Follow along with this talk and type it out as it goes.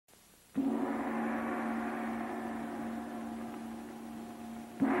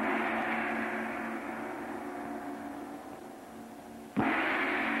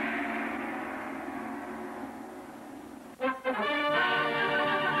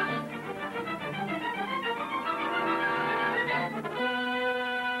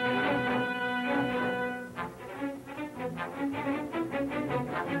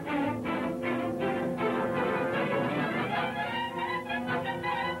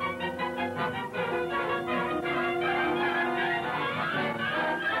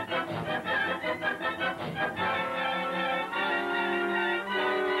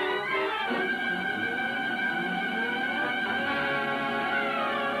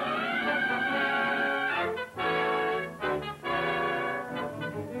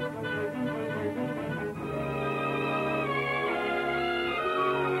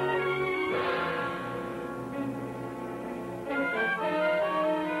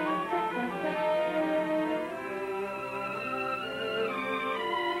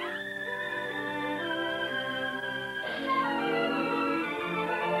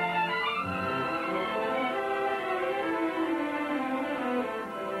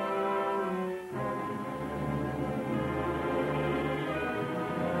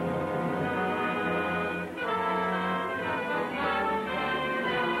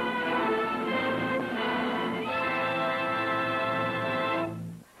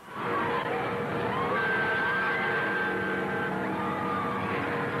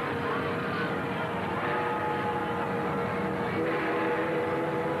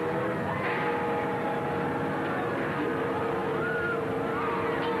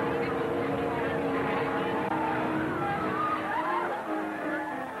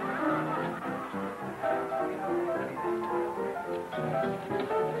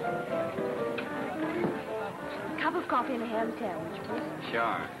Coffee and a ham sandwich, please.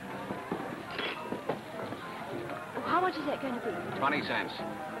 Sure. Oh, how much is that going to be? 20 cents.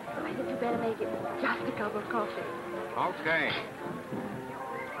 I think you better make it just a cup of coffee. Okay.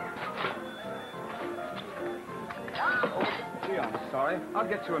 Oh, gee, I'm sorry. I'll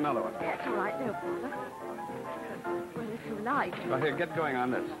get you another one. That's all right, no bother. Well, if you like. Well, here, get going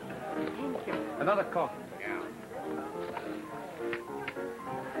on this. Thank you. Another coffee. Yeah.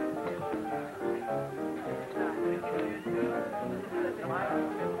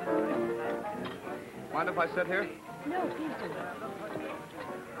 Mind if I sit here? No, please do.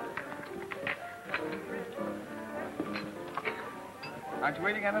 Aren't you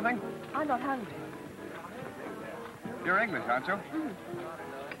eating anything? I'm not hungry. You're English, aren't you?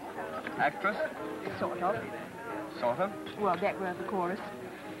 Actress? Sort of. Sort of. Well, that was the chorus.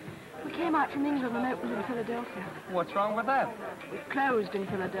 We came out from England and opened in Philadelphia. What's wrong with that? We closed in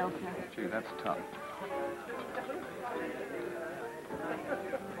Philadelphia. Gee, that's tough.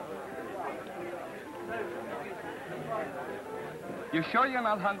 You sure you're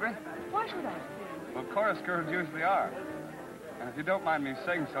not hungry? Why should I? Well, chorus girls usually are. And if you don't mind me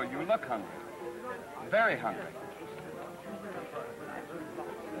saying so, you look hungry. Very hungry.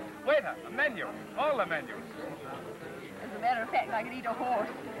 Waiter, a menu. All the menus. As a matter of fact, I could eat a horse.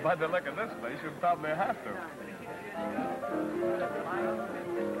 By the look of this place, you'd probably have to.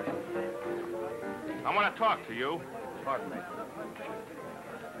 I want to talk to you. Pardon me.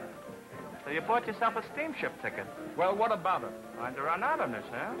 So you bought yourself a steamship ticket. Well, what about it? Trying to run out on this,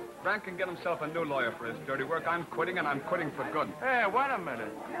 huh? Frank can get himself a new lawyer for his dirty work. I'm quitting, and I'm quitting for good. Hey, wait a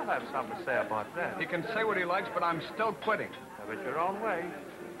minute. You'll have something to say about that. He can say what he likes, but I'm still quitting. Have it your own way.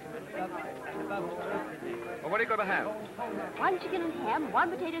 Well, what are you going to have? 1 chicken and ham, 1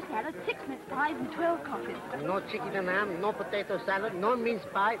 potato salad, 6 mince pies, and 12 coffees. No chicken and ham, no potato salad, no mince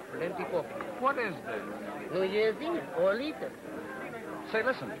pie, plenty coffee. What is this? New Year's Eve, all eaten. Say,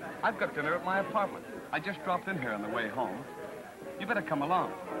 listen, I've got dinner at my apartment. I just dropped in here on the way home. You better come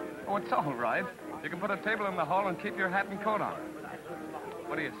along. Oh, it's all right. You can put a table in the hall and keep your hat and coat on.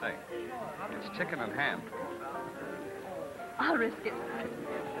 What do you say? It's chicken and ham. I'll risk it.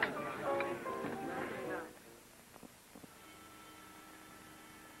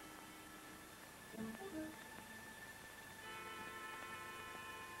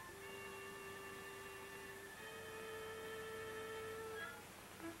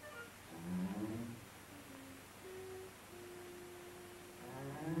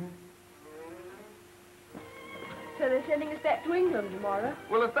 So they're sending us back to England tomorrow?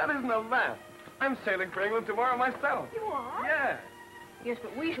 Well, if that isn't a laugh, I'm sailing for England tomorrow myself. You are? Yeah. Yes,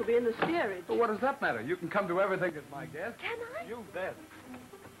 but we shall be in the steerage. Well, what does that matter? You can come to everything as my guest. Can I? You bet.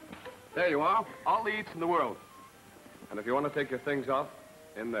 There you are. All the eats in the world. And if you want to take your things off,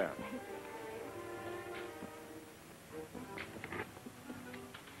 in there.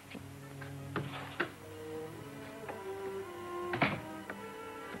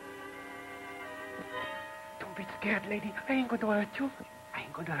 scared, lady. I ain't going to hurt you. I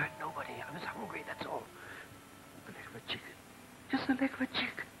ain't going to hurt nobody. I was hungry, that's all. A leg of a chicken. Just a leg of a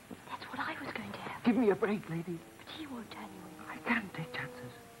chicken. That's what I was going to have. Give me a break, lady. But he won't turn you in. I can't take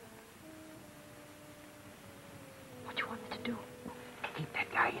chances. What do you want me to do? Keep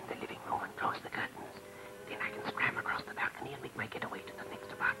that guy in the living room and close the curtains. Then I can scram across the balcony and make my getaway to the next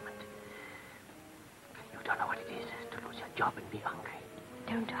apartment. You don't know what it is to lose your job and be hungry.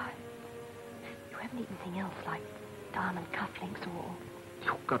 Don't I? You haven't eaten anything else like diamond cufflinks or...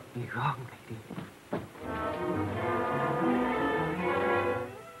 You got me wrong, lady.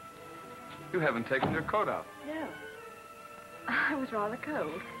 You haven't taken your coat off. No. I was rather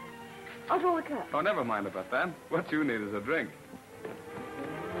cold. I'll draw the curtain. Oh, never mind about that. What you need is a drink.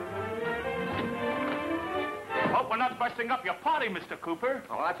 Hope we're not busting up your party, Mr. Cooper.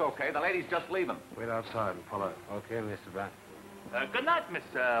 Oh, that's okay. The lady's just leaving. Wait outside and pull up. Okay, Mr. Bat. Good night, Miss,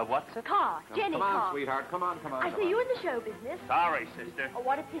 what's it? Car. Jenny Come Car. on, sweetheart. Come on, come on. I come see on. you in the show business. Sorry, sister. Oh,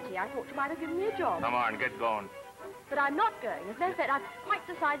 what a pity. I thought you might have given me a job. Come on, get going. But I'm not going. As a matter of fact, I've quite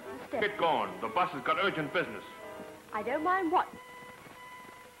decided to stay. Get going. The bus has got urgent business. I don't mind what.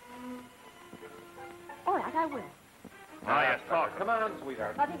 All right, I will. Ah, yes, talk. Come on,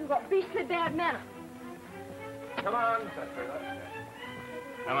 sweetheart. I think you've got beastly bad manners. Come on, sister.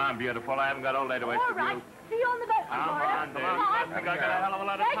 Come on, beautiful. I haven't got all day to waste All with right. you. See you on the boat Come tomorrow. on, dear. I think I got a hell of a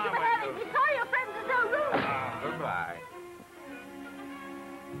lot of Thank you time for with having me. Sorry your friends are so rude. Goodbye.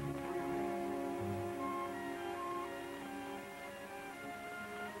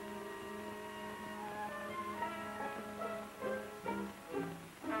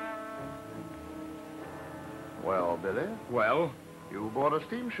 Well, Billy, Well? you bought a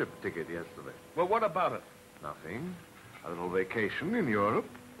steamship ticket yesterday. Well, what about it? Nothing. A little vacation in Europe.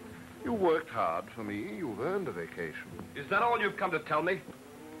 You worked hard for me. You've earned a vacation. Is that all you've come to tell me?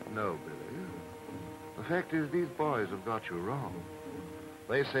 No, Billy. The fact is, these boys have got you wrong.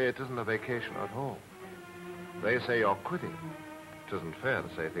 They say it isn't a vacation at all. They say you're quitting. It isn't fair to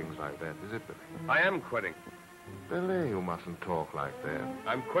say things like that, is it, Billy? I am quitting. Billy, you mustn't talk like that.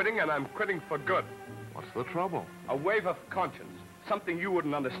 I'm quitting, and I'm quitting for good. What's the trouble? A wave of conscience. Something you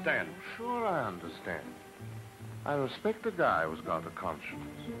wouldn't understand. Sure, I understand. I respect a guy who's got a conscience.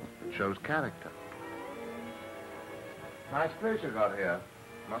 It shows character. Nice place you got here.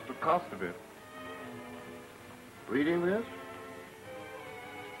 Must have cost a bit. Reading this?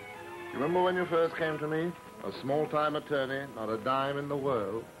 You remember when you first came to me? A small-time attorney, not a dime in the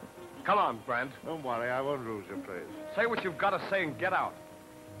world. Come on, Brent. Don't worry, I won't lose your place. Say what you've got to say and get out.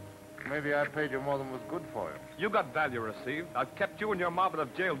 Maybe I paid you more than was good for you. You got value received. I've kept you and your mob out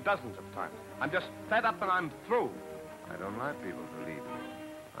of jail dozens of times. I'm just fed up and I'm through. I don't like people to leave me.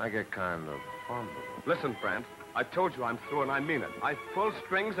 I get kind of fond of them. Listen, Brent, I told you I'm through and I mean it. I've pulled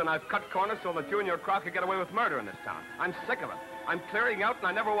strings and I've cut corners so that you and your crowd could get away with murder in this town. I'm sick of it. I'm clearing out and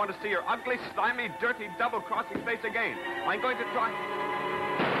I never want to see your ugly, slimy, dirty, double-crossing face again. I'm going to try...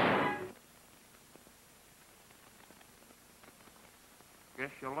 Guess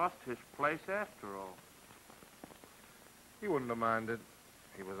you lost his place after all. He wouldn't have minded.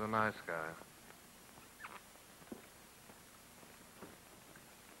 He was a nice guy.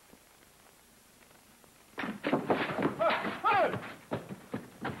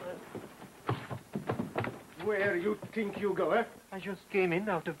 Where you think you go, eh? I just came in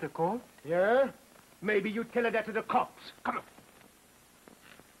out of the court. Yeah? Maybe you tell her that to the cops. Come on.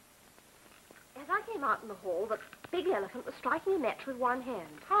 As I came out in the hall, the big elephant was striking a match with one hand.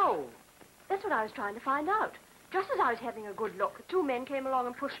 How? That's what I was trying to find out. Just as I was having a good look, the two men came along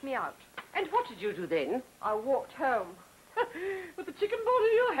and pushed me out. And what did you do then? I walked home. With the chicken bone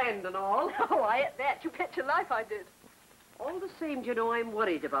in your hand and all. Oh, I ate that. You bet your life I did. All the same, do you know, I'm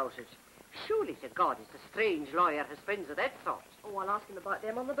worried about it. Surely to God it's a strange lawyer has friends of that sort. Oh, I'll ask him about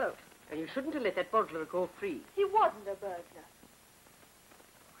them on the boat. And you shouldn't have let that burglar go free. He wasn't a burglar.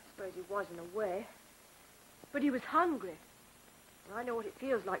 I suppose he was in a way. But he was hungry. And I know what it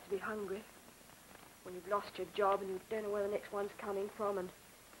feels like to be hungry. When you've lost your job and you don't know where the next one's coming from and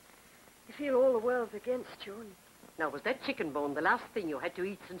you feel all the world's against you and... Now, was that chicken bone the last thing you had to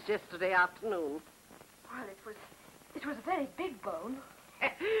eat since yesterday afternoon? Well, it was a very big bone.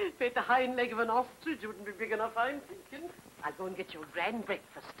 Bet the hind leg of an ostrich wouldn't be big enough, I'm thinking. I'll go and get you a grand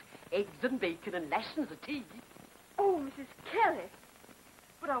breakfast. Eggs and bacon and lashings of tea. Oh, Mrs. Kelly.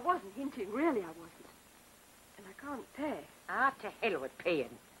 But I wasn't hinting, really I wasn't. And I can't pay. Ah, to hell with paying.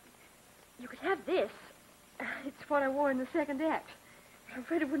 You could have this. It's what I wore in the second act. I'm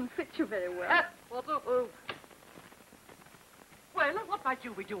afraid it wouldn't fit you very well. What a hope. Well, what might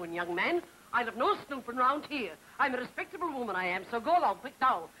you be doing, young man? I'll have no snooping round here. I'm a respectable woman, I am, so go along quick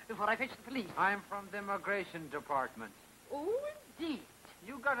now, before I fetch the police. I'm from the immigration department. Oh, indeed.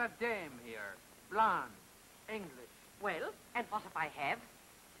 You got a dame here, blonde, English. Well, and what if I have?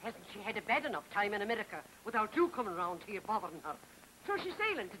 Hasn't she had a bad enough time in America without you coming round here bothering her? So she's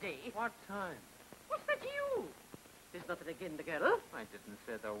sailing today. What time? What's that to you? There's nothing again the girl. I didn't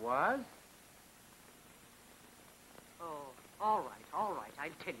say there was. Oh, all right,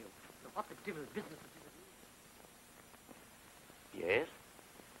 I'll tell you. But what the devil's business it is. Yes?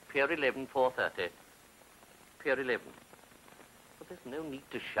 Pier 11, 4:30. Pier 11. But there's no need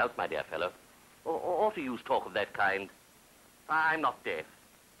to shout, my dear fellow. Or to use talk of that kind. I'm not deaf.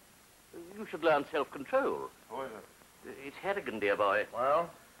 You should learn self-control. Who is it? It's Harrigan, dear boy. Well?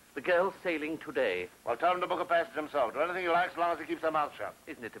 The girl's sailing today. Well, tell him to book a passage himself. Do anything he likes as long as he keeps their mouth shut.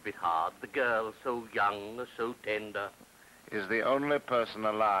 Isn't it a bit hard? The girl, so young, so tender. Is the only person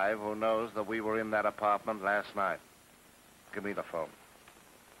alive who knows that we were in that apartment last night. Give me the phone.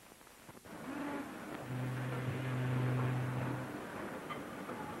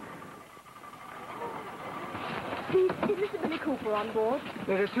 Is Mr. Billy Cooper on board?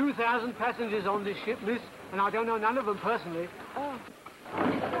 There are 2,000 passengers on this ship, miss, and I don't know none of them personally. Oh.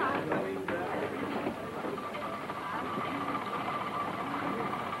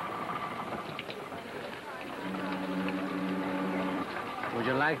 Would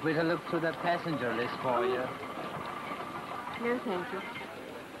you like me to look through the passenger list for you? No, thank you.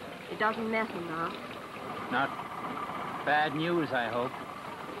 It doesn't matter now. Not bad news, I hope.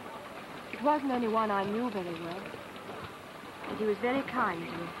 It wasn't only one I knew very well. And he was very kind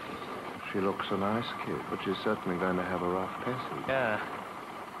to me. She looks a nice kid, but she's certainly going to have a rough passage. Yeah.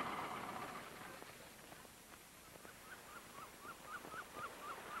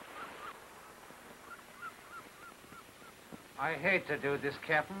 I hate to do this,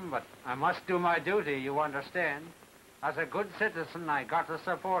 Captain, but I must do my duty, you understand. As a good citizen, I got to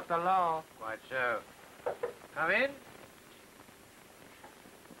support the law. Quite so. Come in.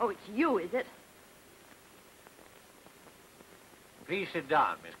 Oh, it's you, is it? Please sit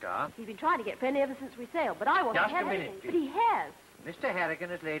down, Miss Carr. He's been trying to get friendly ever since we sailed, but I won't Just have a minute, anything. But he has. Mr. Harrigan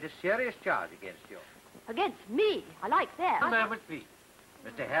has laid a serious charge against you. Against me. I like that. A moment, please.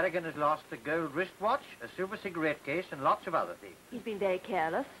 Mr. Harrigan has lost a gold wristwatch, a silver cigarette case, and lots of other things. He's been very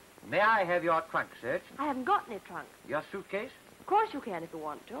careless. May I have your trunk searched? I haven't got any trunk. Your suitcase? Of course you can if you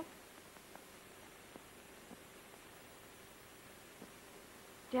want to.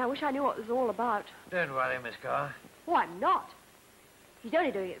 Gee, I wish I knew what it was all about. Don't worry, Miss Carr. Oh, I'm not. He's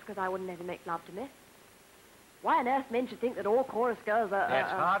only doing it because I wouldn't let him make love to me. Why on earth men should think that all chorus girls are...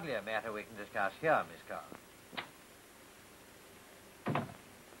 That's hardly a matter we can discuss here, Miss Carr.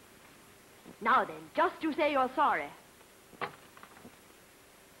 Now then, just you say you're sorry.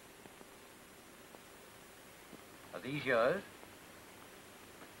 Are these yours?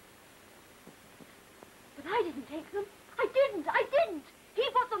 But I didn't take them. I didn't. He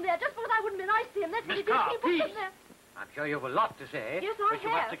put them there just because I wouldn't be nice to him. That's what Miss he did. Carr, He put please. them there. I'm sure you have a lot to say. Yes, I but you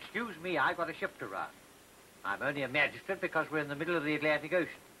have. must excuse me. I've got a ship to run. I'm only a magistrate because we're in the middle of the Atlantic Ocean.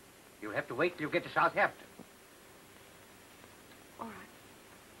 You'll have to wait till you get to Southampton. All right.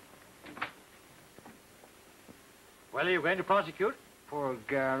 Well, are you going to prosecute? Poor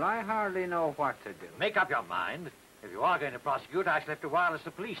girl, I hardly know what to do. Make up your mind. If you are going to prosecute, I shall have to wireless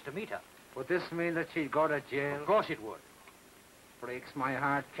the police to meet her. Would this mean that she'd go to jail? Of course it would. Breaks my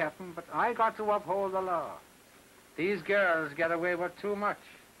heart, Captain, but I got to uphold the law. These girls get away with too much,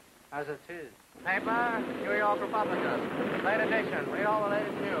 as it is. Paper, New York Republican. Late edition. Read all the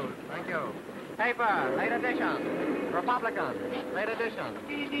latest news. Thank you. Paper, late edition. Republican. Late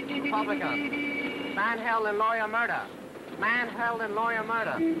edition. Republican. Man held in lawyer murder. Man held in lawyer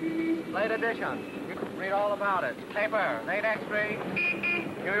murder. Late edition. Read all about it. Paper, late extra.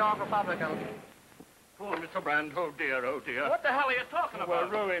 New York Republican. Poor Mr. Brand. Oh, dear, oh, dear. What the hell are you talking We're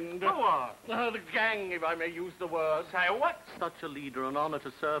ruined. Who are? The gang, if I may use the word. Say what? Such a leader, an honor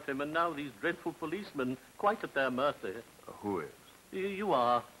to serve him, and now these dreadful policemen quite at their mercy. Who is? You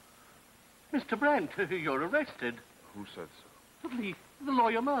are. Mr. Brent, you're arrested. Who said so? The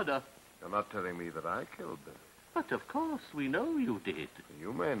lawyer murder. You're not telling me that I killed Billy. But of course, we know you did.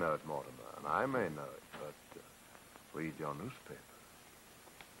 You may know it, Mortimer, and I may know it, but read your newspaper.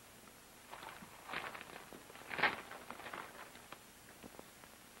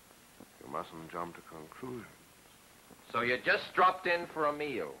 You mustn't jump to conclusions. So you just dropped in for a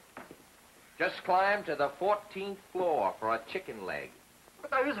meal. Just climbed to the 14th floor. floor for a chicken leg.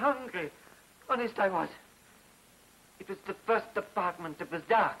 But I was hungry. Honest, I was. It was the first apartment. It was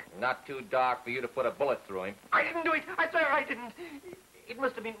dark. Not too dark for you to put a bullet through him. I didn't do it. I swear I didn't. It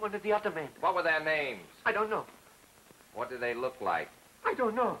must have been one of the other men. What were their names? I don't know. What did they look like? I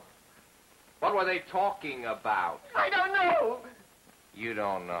don't know. What were they talking about? I don't know. You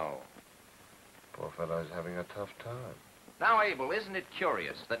don't know. Poor fellow's having a tough time. Now, Abel, isn't it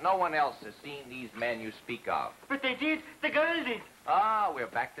curious that no one else has seen these men you speak of? But they did. The girl did. Ah, we're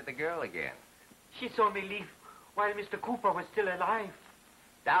back to the girl again. She saw me leave while Mr. Cooper was still alive.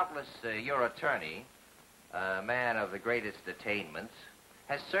 Doubtless your attorney, a man of the greatest attainments,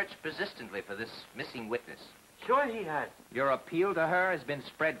 has searched persistently for this missing witness. Sure he has. Your appeal to her has been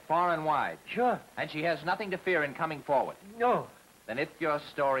spread far and wide. Sure. And she has nothing to fear in coming forward. No. Then if your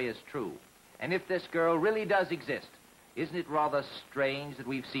story is true, and if this girl really does exist, isn't it rather strange that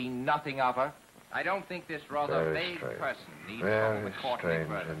we've seen nothing of her? I don't think this rather Very vague strange. person needs Very all the court strange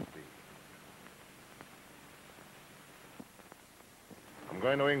further. indeed. I'm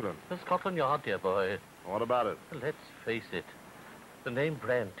going to England. To Scotland Yard, dear boy. What about it? Let's face it. The name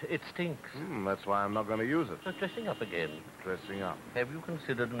Brent, it stinks. That's why I'm not going to use it. Just dressing up again. Dressing up. Have you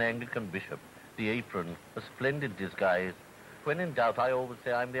considered an Anglican bishop? The apron, a splendid disguise. When in doubt, I always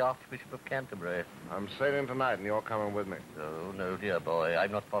say I'm the Archbishop of Canterbury. I'm sailing tonight, and you're coming with me. Oh, no, dear boy.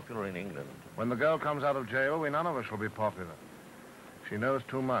 I'm not popular in England. When the girl comes out of jail, we none of us will be popular. She knows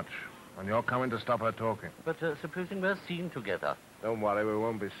too much, and you're coming to stop her talking. But supposing we're seen together. Don't worry, we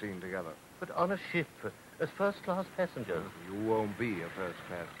won't be seen together. But on a ship, as first-class passengers. You won't be a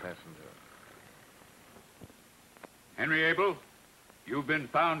first-class passenger. Henry Abel, you've been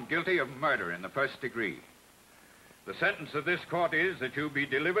found guilty of murder in the first degree. The sentence of this court is that you be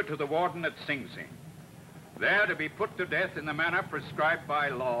delivered to the warden at Sing Sing, there to be put to death in the manner prescribed by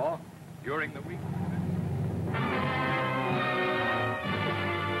law during the week.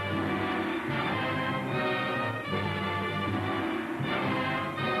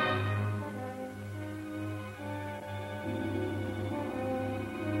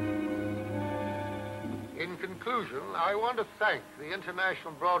 In conclusion, I want to thank the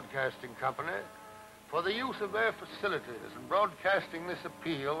International Broadcasting Company for the use of their facilities in broadcasting this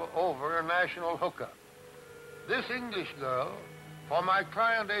appeal over a national hookup. This English girl, for my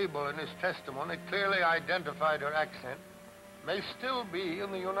client Abel in his testimony clearly identified her accent, may still be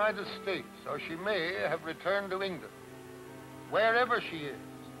in the United States, or she may have returned to England. Wherever she is,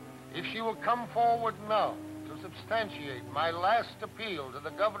 if she will come forward now to substantiate my last appeal to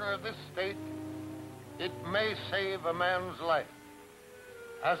the governor of this state, it may save a man's life.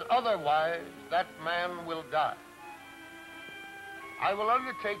 As otherwise, that man will die. I will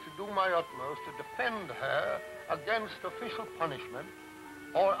undertake to do my utmost to defend her against official punishment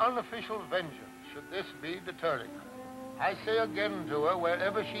or unofficial vengeance, should this be deterring her. I say again to her,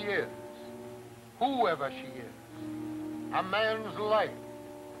 wherever she is, whoever she is, a man's life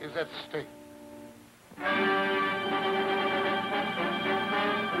is at stake.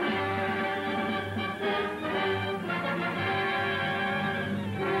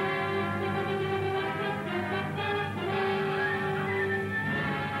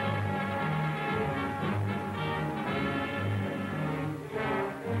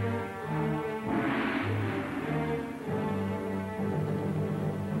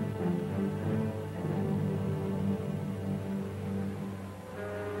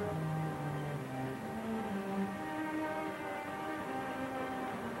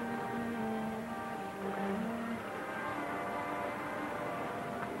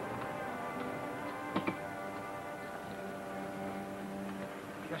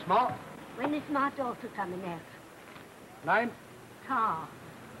 Yes, Ma? When is my daughter coming out? Name? Carr.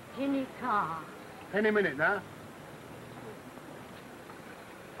 Ginny Carr. Any minute now.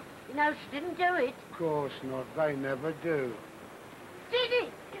 You know, she didn't do it. Of course not. They never do. Did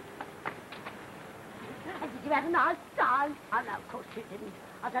it? And did you have a nice time? Oh, no, of course you didn't.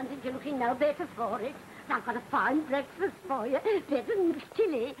 I don't think you're looking no better for it. And I've got a fine breakfast for you. Better than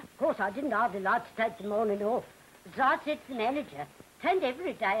chilli. Of course, I didn't hardly like to take the morning off. As I said to the manager, and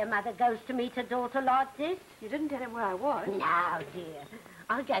every day a mother goes to meet her daughter like this. You didn't tell him where I was. No, dear.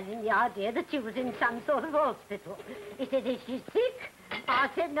 I gave him the idea that she was in some sort of hospital. He said, is she sick? I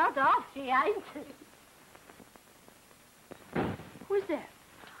said, not half, she ain't. Who's that?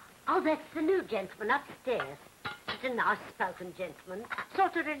 Oh, that's the new gentleman upstairs. He's a nice-spoken gentleman,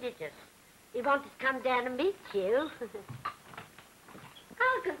 sort of religious. He wanted to come down and meet you.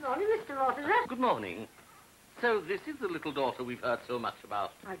 Oh, good morning, Mr. Mortimer. Good morning. So this is the little daughter we've heard so much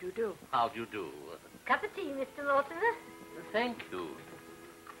about. How do you do? How do you do? Cup of tea, Mr. Mortimer. Thank you.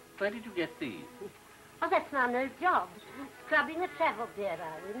 Where did you get these? Oh, that's my new job. Scrubbing a travel bureau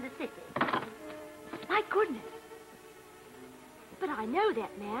in the city. My goodness. But I know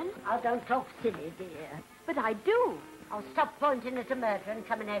that man. Oh, don't talk silly, dear. But I do. Oh, stop pointing at a murder and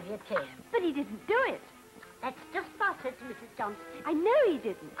come and have your tea. But he didn't do it. That's just what I said to Mrs. Johnson. I know he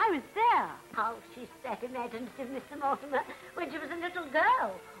didn't. I was there. Oh, she sat imaginative, Mr. Mortimer, when she was a little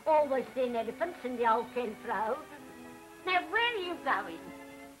girl. Always seeing elephants in the old Kent Road. Now, where are you going?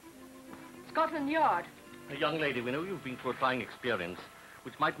 Scotland Yard. A young lady, we know you've been through a trying experience,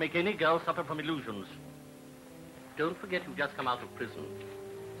 which might make any girl suffer from illusions. Don't forget you've just come out of prison.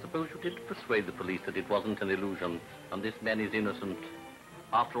 Suppose you did persuade the police that it wasn't an illusion, and this man is innocent.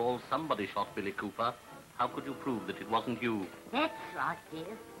 After all, somebody shot Billy Cooper. How could you prove that it wasn't you? That's right,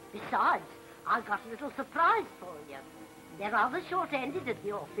 dear. Besides, I got a little surprise for you. They're rather short-handed at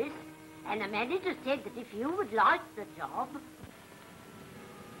the office, and the manager said that if you would like the job...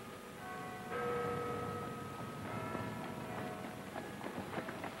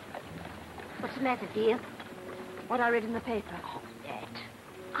 What's the matter, dear? What I read in the paper. Oh, that.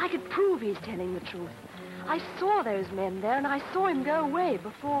 I could prove he's telling the truth. I saw those men there, and I saw him go away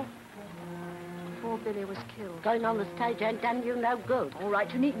before Billy was killed. Going on the stage ain't done you no good. All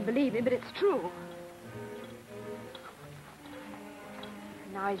right, you needn't believe me, but it's true.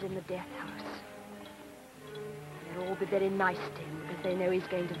 Now he's in the death house. They'll all be very nice to him because they know he's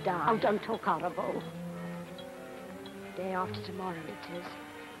going to die. Oh, don't talk horrible. Day after tomorrow it is.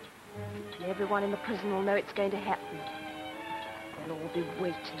 And everyone in the prison will know it's going to happen. They'll all be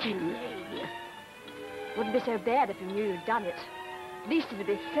waiting. Jimmy. Wouldn't be so bad if you knew you'd done it. At least it'd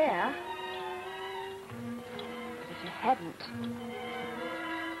be fair. But if you hadn't...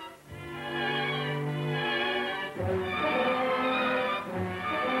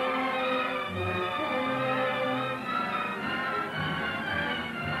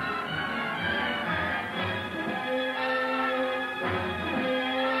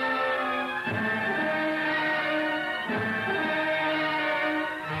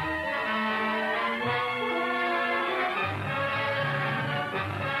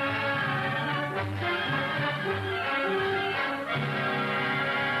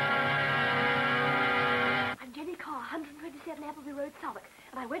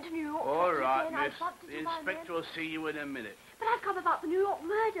 All right, miss. The inspector will see you in a minute. But I've come about the New York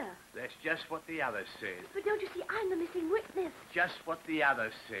murder. That's just what the others said. But don't you see, I'm the missing witness. Just what the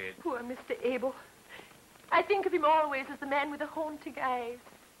others said. Poor Mr. Abel. I think of him always as the man with the haunting eyes.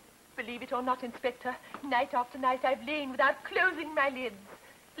 Believe it or not, Inspector, night after night I've lain without closing my lids,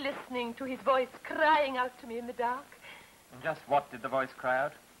 listening to his voice crying out to me in the dark. And just what did the voice cry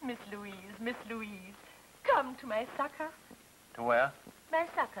out? Miss Louise, come to my succor. To where? My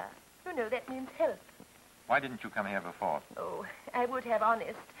succor. You know, that means help. Why didn't you come here before? Oh, I would have,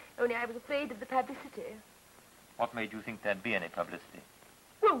 honest. Only I was afraid of the publicity. What made you think there'd be any publicity?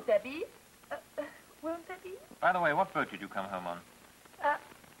 Won't there be? Won't there be? By the way, what boat did you come home on? I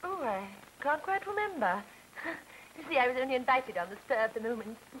can't quite remember. You see, I was only invited on the spur of the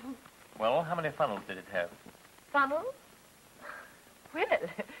moment. Well, how many funnels did it have? Funnels? Well,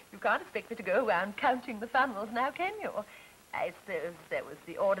 you can't expect me to go around counting the funnels now, can you? I suppose that was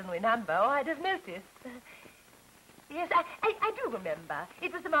the ordinary number, or I'd have noticed. Yes, I do remember.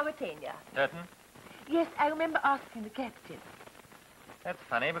 It was the Mauretania. Certain? Yes, I remember asking the captain. That's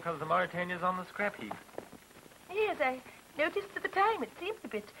funny, because the Mauretania's on the scrap heap. Yes, I noticed at the time it seemed a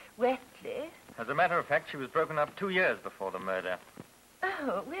bit wetly. As a matter of fact, she was broken up 2 years before the murder.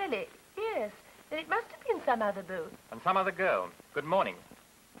 Oh, really? Yes. Then it must have been some other boat. And some other girl. Good morning.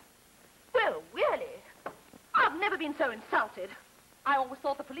 Well, really? I've never been so insulted. I always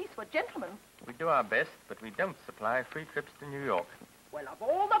thought the police were gentlemen. We do our best, but we don't supply free trips to New York. Well, of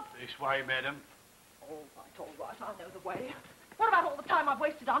all the... This way, madam. All right, I know the way. What about all the time I've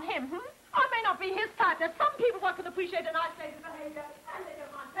wasted on him, I may not be his type. There's some people who can appreciate a nice lady's behavior, and they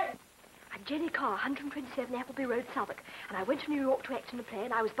don't mind paying. I'm Jenny Carr, 127 Appleby Road, Southwark, and I went to New York to act in a play,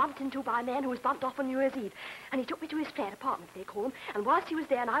 and I was bumped into by a man who was bumped off on New Year's Eve, and he took me to his flat apartment, they call him, and whilst he was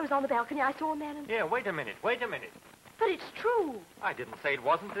there and I was on the balcony, I saw a man and... Yeah, wait a minute. But it's true. I didn't say it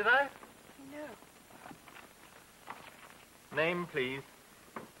wasn't, did I? No. Name, please.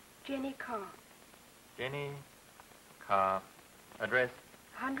 Jenny Carr. Jenny Carr. Address?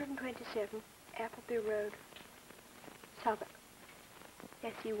 127 Appleby Road, Southwark.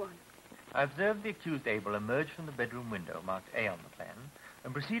 SE1. I observed the accused Abel emerge from the bedroom window, marked A on the plan,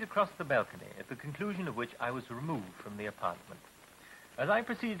 and proceed across the balcony, at the conclusion of which I was removed from the apartment. As I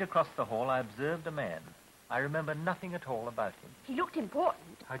proceeded across the hall, I observed a man. I remember nothing at all about him. He looked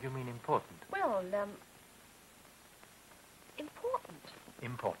important. How do you mean important? Well, important.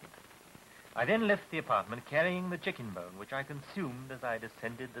 Important. I then left the apartment carrying the chicken bone, which I consumed as I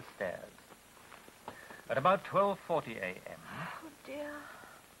descended the stairs. At about 12:40 a.m. Oh, dear.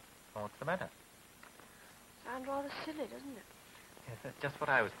 Oh, what's the matter? Sounds rather silly, doesn't it? Yes, that's just what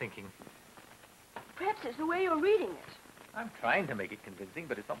I was thinking. Perhaps it's the way you're reading it, I'm trying to make it convincing,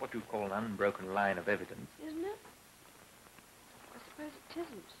 but it's not what you call an unbroken line of evidence. isn't it? I suppose it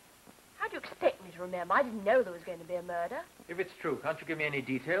isn't. How do you expect me to remember? I didn't know there was going to be a murder. If it's true, can't you give me any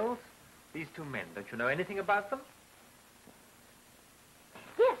details? These two men, don't you know anything about them?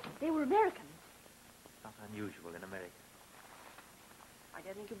 Yes, they were Americans. Not unusual in America. I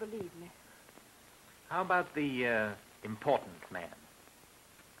don't think you believe me. How about the important man?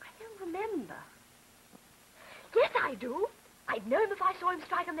 I don't remember. Yes, I do. I'd know him if I saw him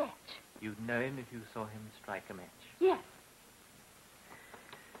strike a match. You'd know him if you saw him strike a match. Yes.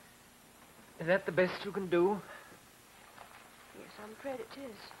 Is that the best you can do? Yes, I'm afraid it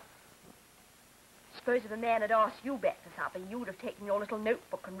is. Suppose if a man had asked you back to supper, you'd have taken your little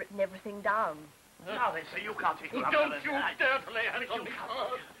notebook and written everything down. Now they say you can't take Don't you dare to lay hands on me.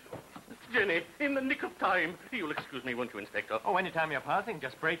 Jenny, in the nick of time. You'll excuse me, won't you, Inspector? Oh, anytime you're passing,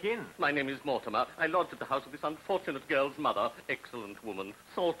 just break in. My name is Mortimer. I lodge at the house of this unfortunate girl's mother. Excellent woman.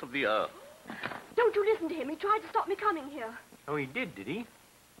 Salt of the earth. Don't you listen to him. He tried to stop me coming here. Oh, he did he?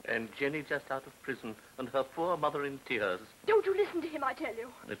 And Jenny just out of prison, and her poor mother in tears. Don't you listen to him, I tell you.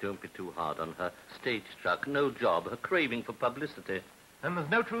 Don't be too hard on her. Stage-struck, no job, her craving for publicity. And there's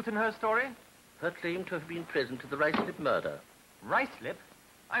no truth in her story? Her claim to have been present to the Ruislip murder. Ruislip?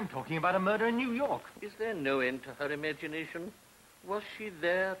 I'm talking about a murder in New York. Is there no end to her imagination? Was she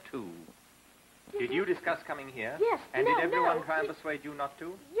there, too? Did you discuss coming here? Yes. And no, did everyone no. try and persuade you not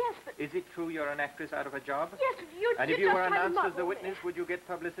to? Yes, but... Is it true you're an actress out of a job? Yes, you... And if you were announced as the witness, would you get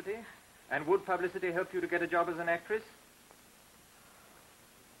publicity? And would publicity help you to get a job as an actress?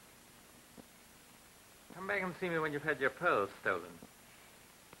 Come back and see me when you've had your pearls stolen.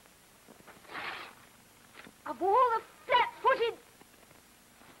 Of all the flat-footed...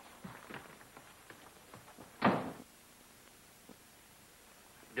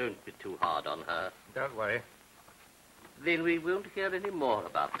 Don't be too hard on her. Don't worry. Then we won't hear any more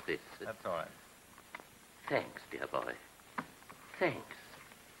about this. That's all right. Thanks, dear boy. Thanks.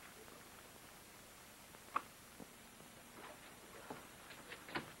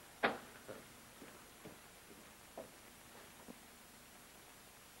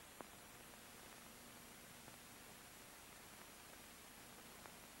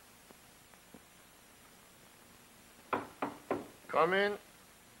 Come in.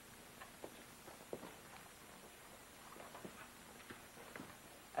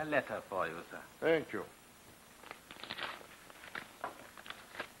 A letter for you, sir. Thank you.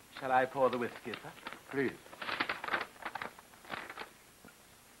 Shall I pour the whiskey, sir? Please.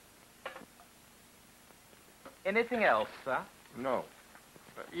 Anything else, sir? No.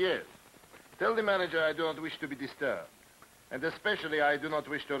 Yes. Tell the manager I do not wish to be disturbed. And especially I do not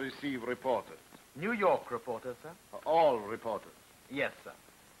wish to receive reporters. New York reporter, sir? All reporters. Yes, sir.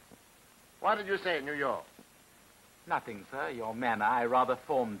 What did you say, New York? Nothing, sir. Your manner, I rather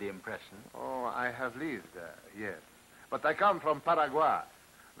formed the impression. Oh, I have lived there, yes. But I come from Paraguay.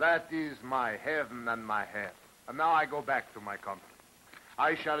 That is my heaven and my hell. And now I go back to my country.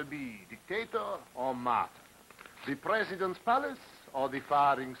 I shall be dictator or martyr. The president's palace or the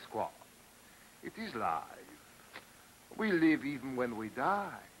firing squad. It is life. We live even when we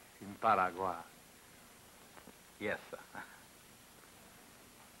die in Paraguay. Yes, sir.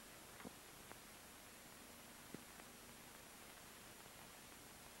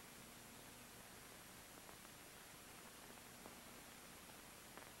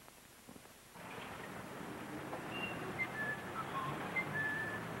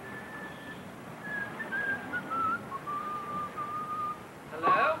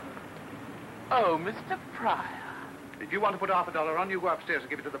 Hello? Oh, Mr. Pryor. If you want to put $50 on, you go upstairs and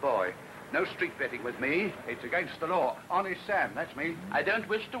give it to the boy. No street betting with me. It's against the law. Honest Sam, that's me. I don't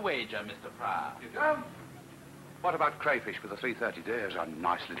wish to wager, Mr. Pryor. What about crayfish for the 3:30? There's a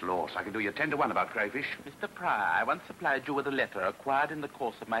nice little horse. I can do you 10 to 1 about crayfish. Mr. Pryor, I once supplied you with a letter acquired in the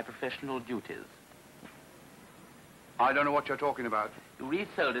course of my professional duties. I don't know what you're talking about. You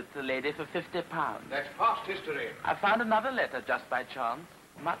resold it to the lady for £50. That's past history. I found another letter just by chance,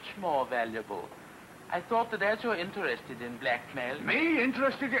 much more valuable. I thought that as you're interested in blackmail... Me?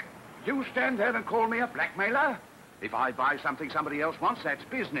 Interested in... You stand there and call me a blackmailer? If I buy something somebody else wants, that's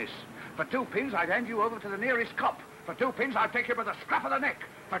business. For 2 pins, I'd hand you over to the nearest cop. For 2 pins, I'd take you by the scruff of the neck.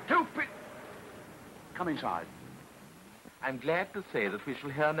 For 2 pins... Come inside. I'm glad to say that we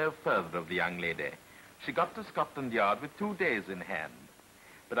shall hear no further of the young lady. She got to Scotland Yard with 2 days in hand.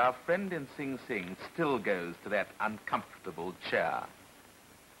 But our friend in Sing Sing still goes to that uncomfortable chair.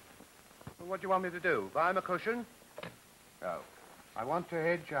 What do you want me to do? Buy him a cushion? Oh. I want to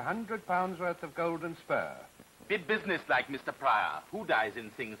hedge £100 worth of gold and spur. Be businesslike, Mr. Pryor. Who dies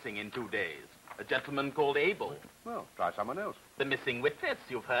in Sing Sing in 2 days? A gentleman called Abel. Well, try someone else. The missing witness.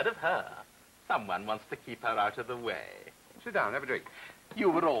 You've heard of her. Someone wants to keep her out of the way. Sit down, have a drink. You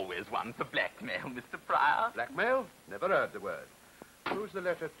were always one for blackmail, Mr. Pryor. Blackmail? Never heard the word. Who's the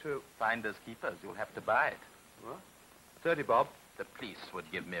letter to? Finders keepers. You'll have to buy it. What? 30 bob. The police would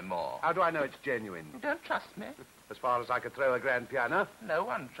give me more. How do I know it's genuine? You don't trust me? As far as I could throw a grand piano. No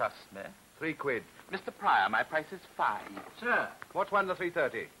one trusts me. £3. Mr. Pryor, my price is 5. Sir, What's one to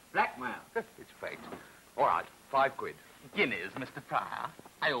 3.30? blackmail. It's fate. All right, £5. Guineas, Mr. Pryor.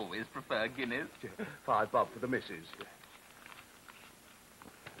 I always prefer guineas. 5 bob for the missus.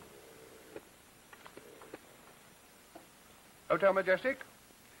 Hotel Majestic,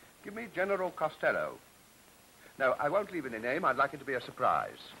 give me General Costello. No, I won't leave any name. I'd like it to be a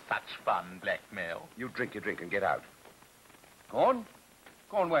surprise. Such fun, blackmail. You drink your drink and get out. Go on?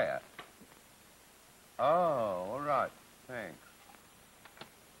 Go on where? Oh, all right. Thanks.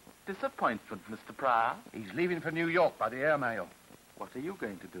 Disappointment, Mr. Pryor. He's leaving for New York by the airmail. What are you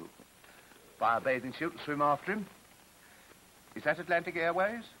going to do? Buy a bathing suit and swim after him. Is that Atlantic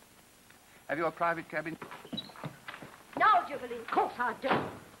Airways? Have you a private cabin? No, Jubilee, of course I do.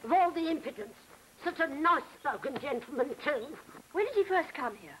 Of all the impudence. Such a nice-spoken gentleman, too. When did he first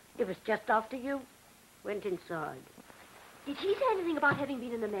come here? It was just after you went inside. Did he say anything about having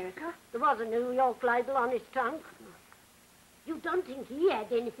been in America? There was a New York label on his trunk. You don't think he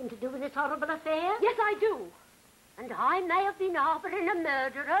had anything to do with this horrible affair? Yes, I do. And I may have been harbouring a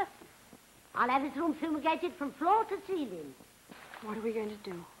murderer. I'll have his room fumigated from floor to ceiling. What are we going to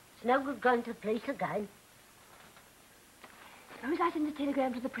do? It's no good going to the police again. Suppose I send a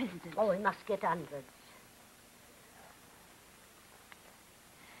telegram to the president. Oh, we must get hundreds.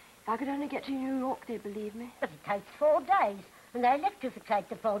 If I could only get to New York, they'd believe me. But it takes 4 days, and they electrify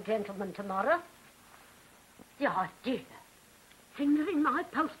the poor gentleman tomorrow. The idea. Fingering my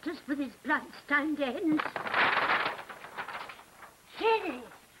posters with his blood-stained ends. Serious.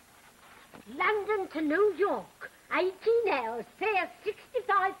 London to New York. 18 hours. Fare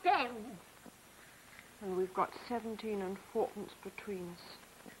 £65. And we've got 17 and 4 between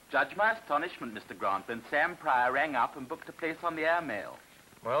us. Judge my astonishment, Mr. Grant, when Sam Pryor rang up and booked a place on the airmail.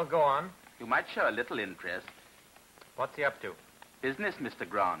 Well, go on. You might show a little interest. What's he up to? Business, Mr.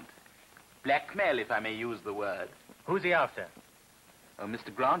 Grant. Blackmail, if I may use the word. Who's he after? Oh,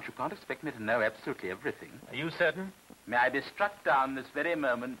 Mr. Grant, you can't expect me to know absolutely everything. Are you certain? May I be struck down this very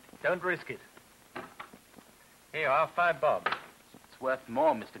moment? Don't risk it. Here you are, 5 bob. It's worth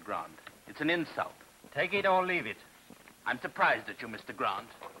more, Mr. Grant. It's an insult. Take it or leave it. I'm surprised at you, Mr. Grant.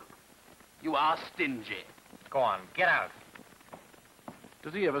 You are stingy. Go on, get out.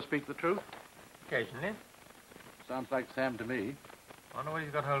 Does he ever speak the truth? Occasionally. Sounds like Sam to me. Wonder what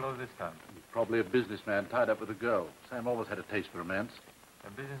he's got hold of this time. He's probably a businessman tied up with a girl. Sam always had a taste for romance.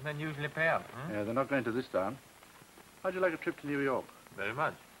 And businessmen usually pay up, hmm? Yeah, they're not going to this town. How'd you like a trip to New York? Very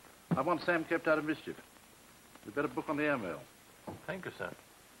much. I want Sam kept out of mischief. We'd better book on the airmail. Thank you, sir.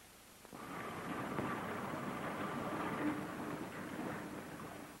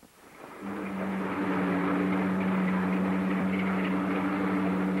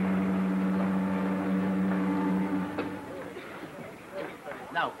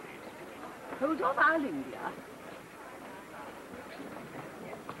 Now, hold on, I'll India.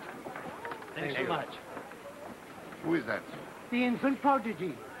 Thanks so much. Who is that? The infant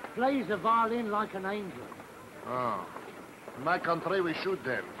prodigy. Plays the violin like an angel. Oh. In my country, we shoot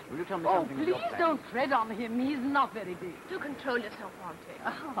them. Will you tell me Oh, something of please your plan? don't tread on him. He's not very big. Do control yourself, Auntie.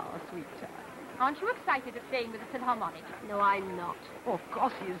 Oh, sweet child. Aren't you excited at playing with the philharmonic? No, I'm not. Oh, of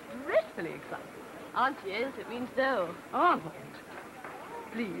course he is dreadfully excited. Auntie is. It means no. Arnold,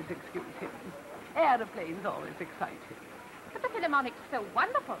 please excuse him. Aeroplanes always excite him. But the philharmonic's so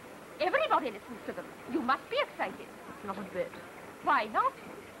wonderful. Everybody listens to them. You must be excited. Not a bit. Why not?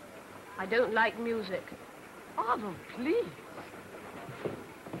 I don't like music. Arnold, please.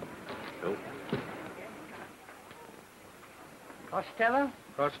 Oh. Costello?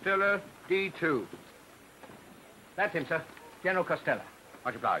 Costello, D2. That's him, sir. General Costello.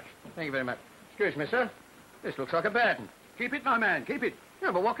 Much obliged. Thank you very much. Excuse me, sir. This looks like a bad one. Keep it, my man, keep it.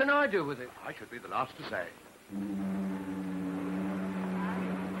 Yeah, but what can I do with it? I should be the last to say.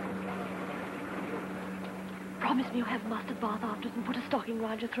 Promise me you'll have mustard bath afterwards and put a stocking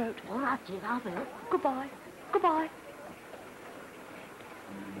round your throat. All right, dear, I will. Goodbye. Goodbye.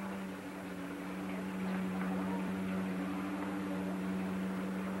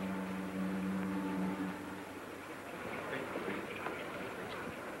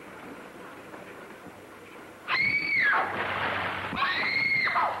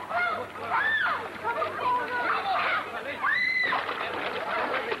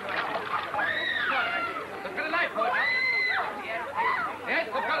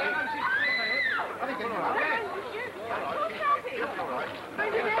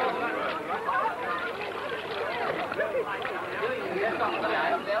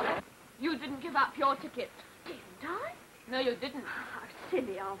 You didn't give up your ticket. Didn't I? No, you didn't. How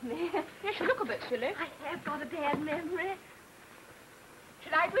silly of me. Yes, you look a bit silly. I have got a bad memory.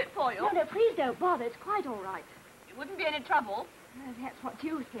 Should I do it for you? No, no, please don't bother. It's quite all right. It wouldn't be any trouble. That's what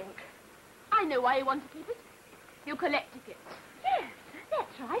you think. I know why you want to keep it. You collect tickets. Yes,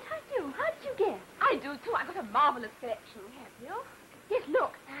 that's right. I do. How did you guess? I do, too. I've got a marvelous collection. Have you? Yes,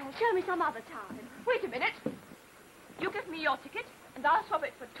 look. Show me some other time. Wait a minute. You give me your ticket, and I'll swap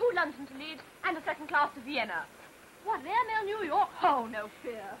it for 2 London to Leeds and a second class to Vienna. What, airmail New York? Oh, no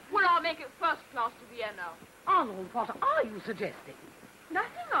fear. Well, I'll make it first class to Vienna. Arnold, what are you suggesting?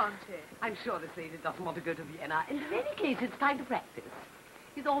 Nothing, Auntie. I'm sure this lady doesn't want to go to Vienna. And in any case, it's time to practice.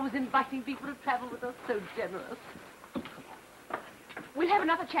 He's always inviting people to travel with us. So generous. We'll have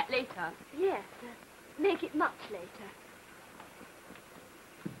another chat later. Yes, make it much later.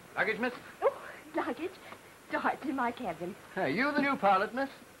 Luggage, miss? Oh, luggage? Oh, it's in my cabin. Hey, you the new pilot, miss?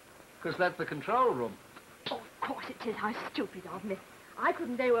 Because that's the control room. Oh, of course it is. How stupid of me. I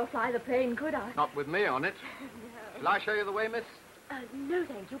couldn't very well fly the plane, could I? Not with me on it. No. Shall I show you the way, miss? No,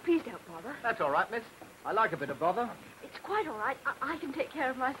 thank you. Please don't bother. That's all right, miss. I like a bit of bother. It's quite all right. I can take care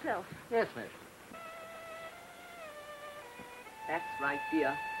of myself. Yes, miss. That's right,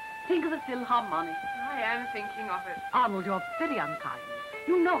 dear. Think of the Philharmonic. I am thinking of it. Arnold, you're very unkind.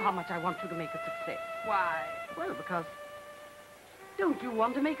 You know how much I want you to make a success. Why? Well, because... Don't you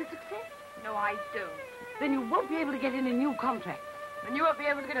want to make a success? No, I don't. Then you won't be able to get any new contracts. And you won't be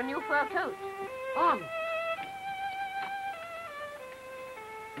able to get a new fur coat. Arnold.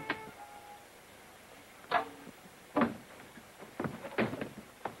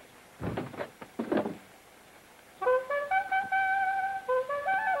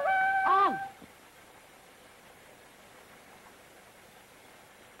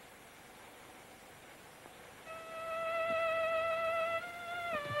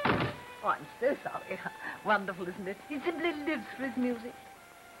 Oh, I'm so sorry. Wonderful, isn't it? He simply lives for his music.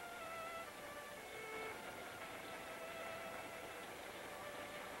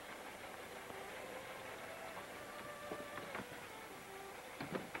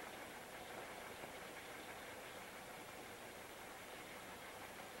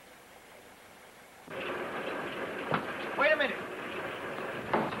 Wait a minute.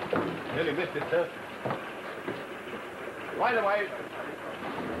 Nearly missed it, sir. Right away.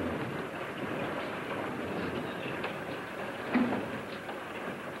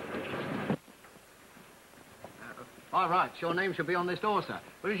 All right, your name should be on this door, sir.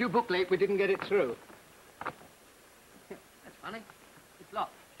 But as you booked late, we didn't get it through. That's funny. It's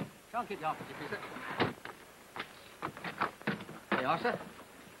locked. Can't get the office if you sit. There you are, sir.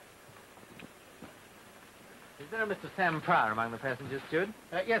 Is there a Mr. Sam Pryor among the passengers, steward?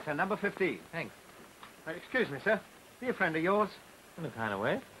 Yes, sir, number 15. Thanks. Excuse me, sir. Be a friend of yours? In a kind of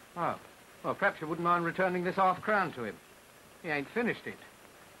way. Oh. Well, perhaps you wouldn't mind returning this half-crown to him. He ain't finished it.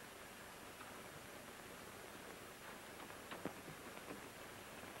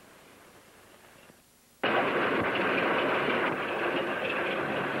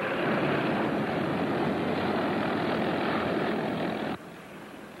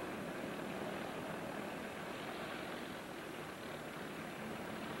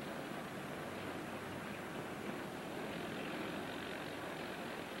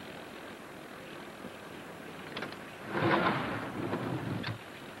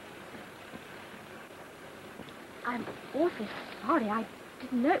 I'm awfully sorry. I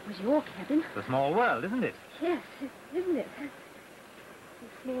didn't know it was your cabin. It's a small world, isn't it? Yes, isn't it?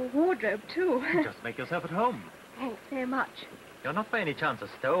 A small wardrobe, too. Just make yourself at home. Thanks very much. You're not by any chance a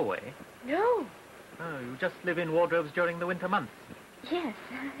stowaway. No. Oh, you just live in wardrobes during the winter months. Yes,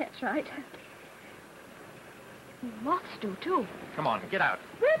 that's right. Moths do, too. Come on, get out.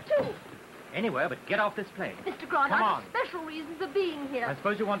 Where to? Anywhere, but get off this plane. Mr. Grant, Come I on. have special reasons for being here. I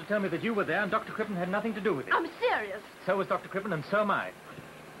suppose you want to tell me that you were there and Dr. Crippen had nothing to do with it. I'm serious. So was Dr. Crippen, and so am I.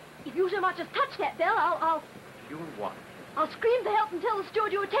 If you so much as touch that bell, I'll You what? scream for help and tell the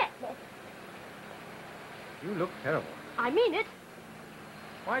steward you attacked me. You look terrible. I mean it.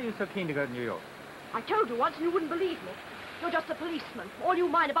 Why are you so keen to go to New York? I told you once and you wouldn't believe me. You're just a policeman. All you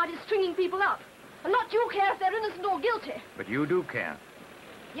mind about is stringing people up. And not you care if they're innocent or guilty. But you do care.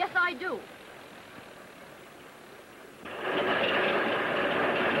 Yes, I do.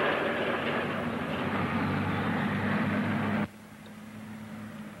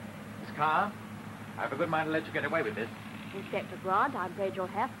 Miss Carr, I have a good mind to let you get away with this. Inspector Grant, I'm afraid you'll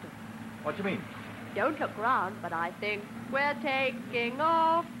have to. What do you mean? Don't look round, but I think we're taking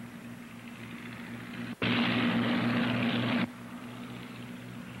off.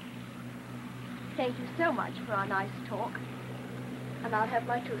 Thank you so much for our nice talk. And I'll have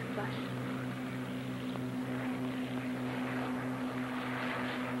my toothbrush.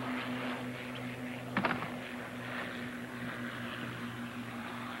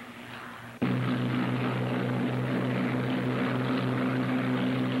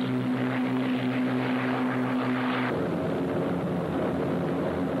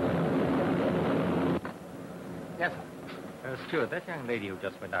 Yes, sir. Stuart, that young lady who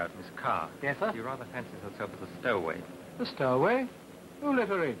just went out, Miss Carr. Yes, sir? She rather fancies herself as a stowaway. The stowaway? Who let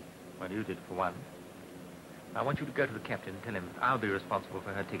her in? Well, you did for one. I want you to go to the captain and tell him I'll be responsible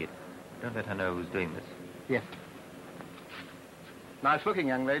for her ticket. Don't let her know who's doing this. Yes. Nice-looking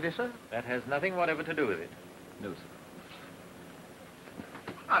young lady, sir. That has nothing whatever to do with it. No, sir.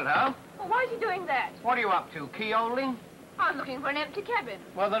 Hello. Well, why is he doing that? What are you up to, keyholing? I'm looking for an empty cabin.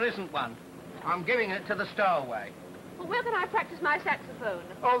 Well, there isn't one. I'm giving it to the stowaway. Well, where can I practice my saxophone?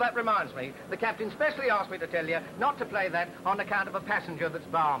 Oh, that reminds me. The captain specially asked me to tell you not to play that on account of a passenger that's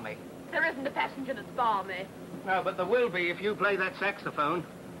balmy. There isn't a passenger that's balmy. No, but there will be if you play that saxophone.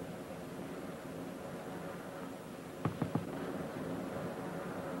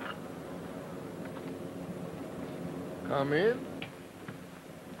 Come in.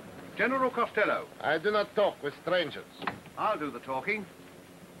 General Costello. I do not talk with strangers. I'll do the talking.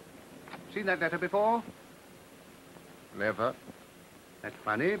 Seen that letter before? Never. That's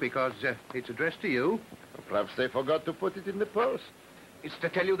funny, because it's addressed to you. Perhaps they forgot to put it in the post. It's to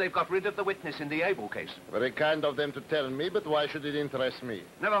tell you they've got rid of the witness in the Abel case. Very kind of them to tell me, but why should it interest me?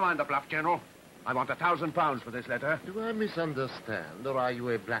 Never mind the bluff, General. I want £1,000 for this letter. Do I misunderstand, or are you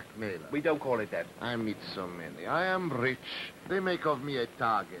a blackmailer? We don't call it that. I meet so many. I am rich. They make of me a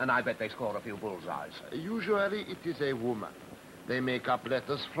target. And I bet they score a few bullseyes. Usually it is a woman. They make up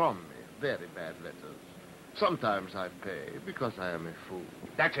letters from me. Very bad letters. Sometimes I pay because I am a fool.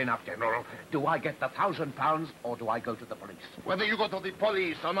 That's enough, General. Do I get the £1,000 or do I go to the police? Whether you go to the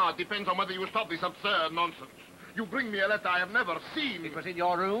police or not depends on whether you stop this absurd nonsense. You bring me a letter I have never seen. It was in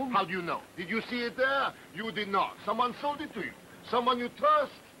your room? How do you know? Did you see it there? You did not. Someone sold it to you. Someone you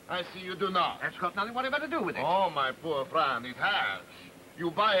trust? I see you do not. That's got nothing whatever to do with it. Oh, my poor friend, it has. You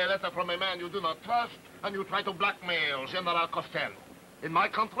buy a letter from a man you do not trust, and you try to blackmail General Costello. In my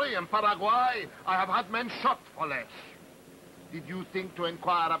country, in Paraguay, I have had men shot for less. Did you think to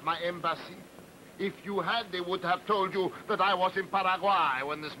inquire at my embassy? If you had, they would have told you that I was in Paraguay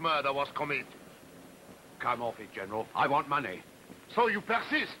when this murder was committed. Come off it, General. I want money. So you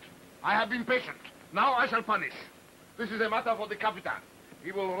persist. I have been patient. Now I shall punish. This is a matter for the Capitan.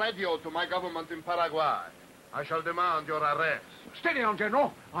 He will radio to my government in Paraguay. I shall demand your arrest. Steady on,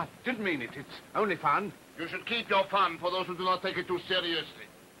 General. I didn't mean it. It's only fun. You should keep your fun for those who do not take it too seriously.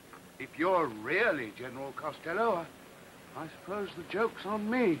 If you're really General Costello, I suppose the joke's on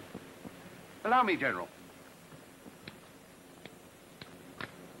me. Allow me, General.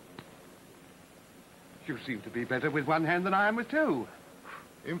 You seem to be better with one hand than I am with two.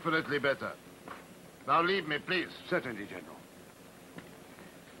 Infinitely better. Now leave me, please. Certainly, General.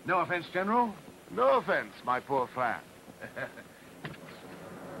 No offense, General? No offense, my poor friend.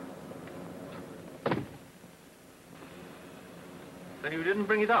 Then you didn't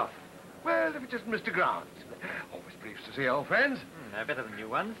bring it off? Well, if it isn't Mr. Grant. Always pleased to see old friends. They're better than new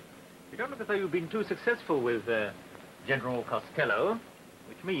ones. You don't look as though you've been too successful with General Costello,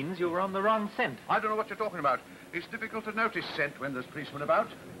 which means you were on the wrong scent. I don't know what you're talking about. It's difficult to notice scent when there's policemen about.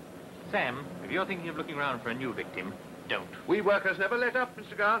 Sam, if you're thinking of looking around for a new victim, don't. We workers never let up,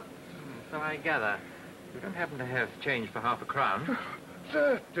 Mr. Grant. So I gather. You don't happen to have change for half a crown?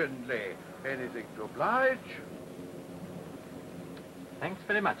 Certainly. Anything to oblige. Thanks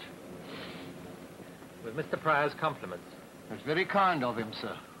very much. With Mr. Pryor's compliments. That's very kind of him,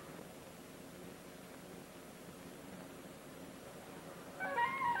 sir.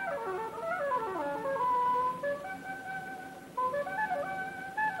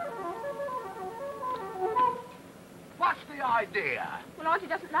 What's the idea? Well, Auntie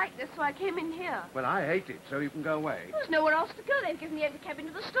doesn't like this, so I came in here. Well, I hate it, so you can go away. There's nowhere else to go. They've given the empty cabin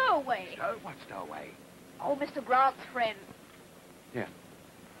to the stowaway. So, what stowaway? Oh, Mr. Grant's friend. Yeah.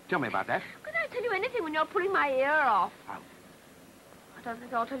 Tell me about that. Can I tell you anything when you're pulling my ear off? How? I don't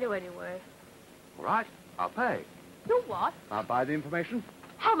think I'll tell you anyway. All right, I'll pay. You what? I'll buy the information.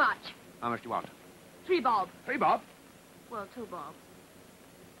 How much? How much do you want? 3 bob. 3 bob? Well, 2 bob.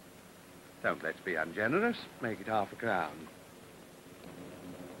 Don't let's be ungenerous. Make it half a crown.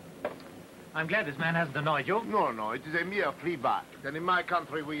 I'm glad this man hasn't annoyed you. No, it is a mere flea bite. And in my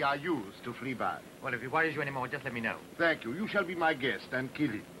country, we are used to flea bite. Well, if he worries you anymore, just let me know. Thank you. You shall be my guest and kill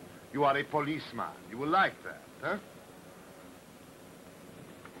him. You are a policeman. You will like that, huh?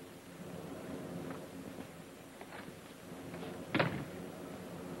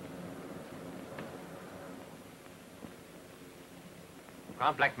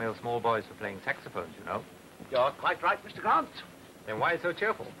 Can't blackmail small boys for playing saxophones, you know. You're quite right, Mr. Grant. Then why so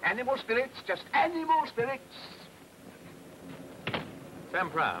cheerful? Animal spirits, just animal spirits. Sam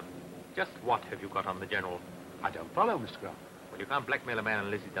Pryor, just what have you got on the General? I don't follow, Mr. Grant. Well, you can't blackmail a man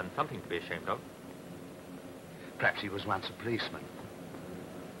unless he's done something to be ashamed of. Perhaps he was once a policeman.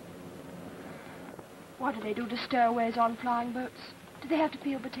 What do they do to stowaways on flying boats? Do they have to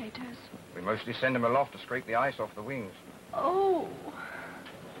peel potatoes? We mostly send them aloft to scrape the ice off the wings. Oh.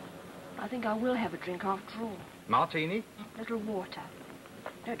 I think I will have a drink after all. Martini? Little water.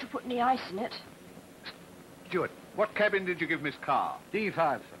 Don't you put any ice in it? Stewart, what cabin did you give Miss Carr? D5,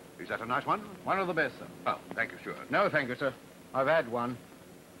 sir. Is that a nice one? One of the best, sir. Oh, thank you, Stewart. No, thank you, sir. I've had one.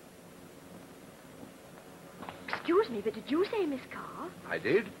 Excuse me, but did you say Miss Carr? I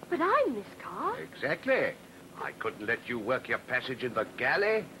did? But I'm Miss Carr. Exactly. I couldn't let you work your passage in the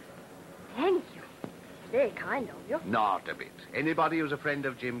galley. Thank you. Very kind of you. Not a bit. Anybody who's a friend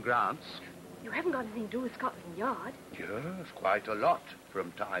of Jim Grant's? You haven't got anything to do with Scotland Yard. Yes, quite a lot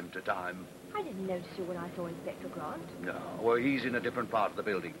from time to time. I didn't notice you when I saw Inspector Grant. No, well, he's in a different part of the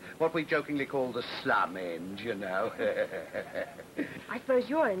building. What we jokingly call the slum end, you know. I suppose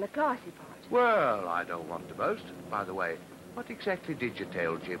you're in the classy part. Well, I don't want to boast. By the way, what exactly did you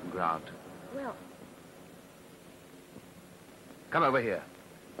tell Jim Grant? Well, Come over here.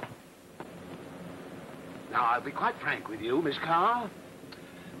 Now, I'll be quite frank with you, Miss Carr.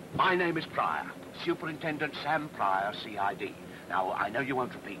 My name is Pryor, Superintendent Sam Pryor, CID. Now, I know you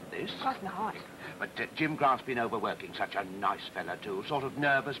won't repeat this. Cross my heart. But Jim Grant's been overworking. Such a nice fella, too. Sort of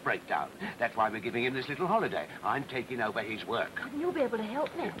nervous breakdown. That's why we're giving him this little holiday. I'm taking over his work. Then you'll be able to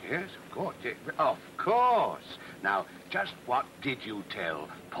help me. Yes, of course. Yes, of course. Now, just what did you tell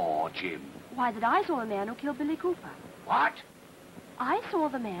poor Jim? Why, that I saw the man who killed Billy Cooper. What? I saw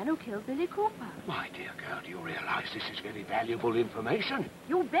the man who killed Billy Cooper. My dear girl, do you realize this is very valuable information?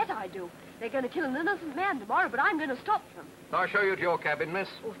 You bet I do. They're going to kill an innocent man tomorrow, but I'm going to stop them. I'll show you to your cabin, miss.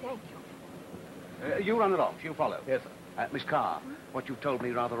 Oh, thank you. You run along. You follow. Yes, sir. Miss Carr, what you've told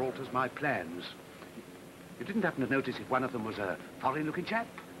me rather alters my plans. You didn't happen to notice if one of them was a foreign-looking chap?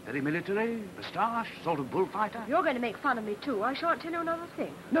 Very military, moustache, sort of bullfighter? You're going to make fun of me, too. I shan't tell you another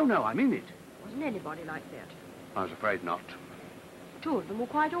thing. No, I mean it. Wasn't anybody like that. I was afraid not. Two of them were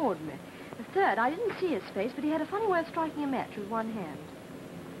quite ordinary. The third, I didn't see his face, but he had a funny way of striking a match with one hand.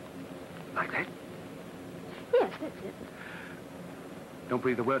 Like that? Yes, that's it. Don't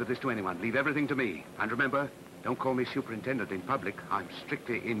breathe a word of this to anyone. Leave everything to me. And remember, don't call me superintendent in public. I'm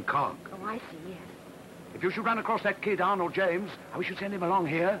strictly incog. Oh, I see, yes. If you should run across that kid, Arnold James, we should send him along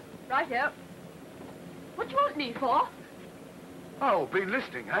here. Righto. What do you want me for? Oh, been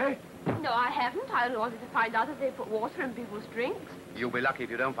listening, eh? No, I haven't. I only wanted to find out if they put water in people's drinks. You'll be lucky if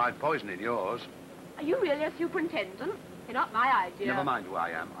you don't find poison in yours. Are you really a superintendent? You're not my idea. Never mind who I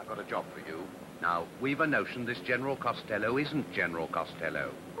am. I've got a job for you. Now, we've a notion this General Costello isn't General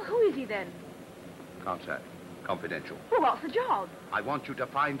Costello. Well, who is he then? Can't say. Confidential. Well, what's the job? I want you to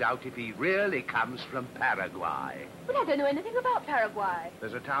find out if he really comes from Paraguay. Well, I don't know anything about Paraguay.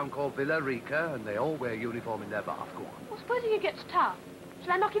 There's a town called Villa Rica, and they all wear uniform in their bath. Go on. Well, supposing he gets tough.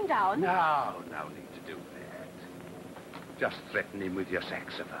 Shall I knock him down? No need to do that. Just threaten him with your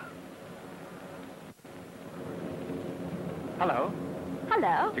saxophone. Hello.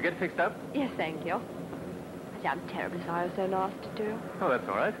 Hello. Did you get fixed up? Yes, thank you. I'm terribly sorry I was so nasty to you. Oh, that's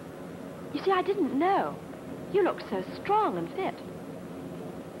all right. You see, I didn't know. You look so strong and fit.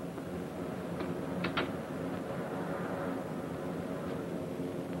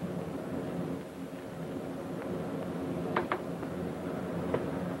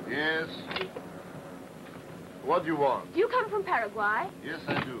 Yes? What do you want? Do you come from Paraguay? Yes,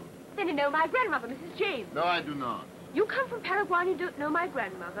 I do. Then you know my grandmother, Mrs. James. No, I do not. You come from Paraguay and you don't know my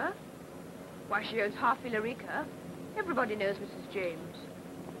grandmother? Why, she owns half Villa Rica. Everybody knows Mrs. James.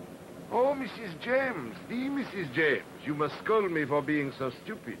 Oh, Mrs. James, the Mrs. James. You must scold me for being so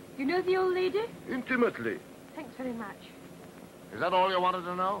stupid. You know the old lady? Intimately. Thanks very much. Is that all you wanted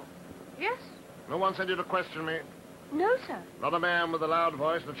to know? Yes? No one sent you to question me? No, sir. Not a man with a loud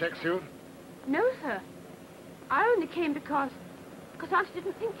voice in a check suit? No, sir. I only came because Auntie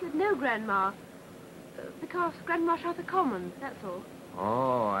didn't think you'd know Grandma. Because Grandma's rather common, that's all.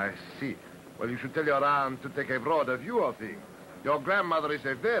 Oh, I see. Well, you should tell your aunt to take a broader view of things. Your grandmother is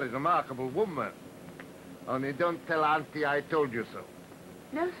a very remarkable woman. Only don't tell Auntie I told you so.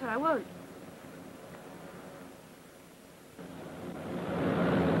 No, sir, I won't.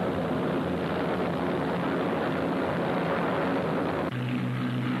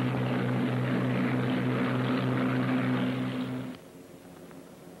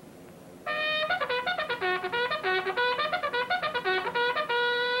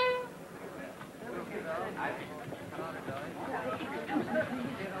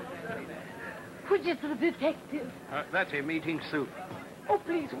 message for the detective. That's him eating soup. Oh,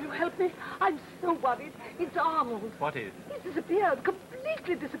 please, will you help me? I'm so worried. It's Arnold. What is? He's disappeared,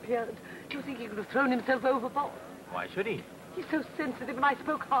 completely disappeared. Do you think he could have thrown himself overboard? Why should he? He's so sensitive, and I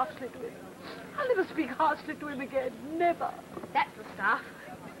spoke harshly to him. I'll never speak harshly to him again. Never. That's the stuff.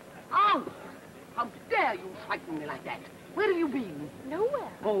 Arnold! How dare you frighten me like that? Where have you been? Nowhere.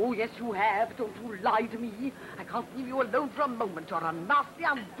 Oh, yes, you have. Don't you lie to me. I can't leave you alone for a moment. You're a nasty,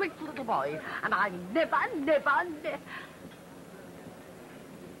 ungrateful little boy. And I never...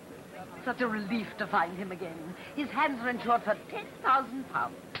 Such a relief to find him again. His hands are insured for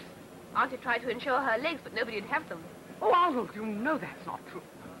 £10,000. Auntie tried to insure her legs, but nobody would have them. Oh, Arnold, you know that's not true.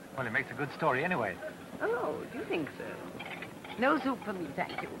 Well, it makes a good story anyway. Oh, do you think so? No soup for me,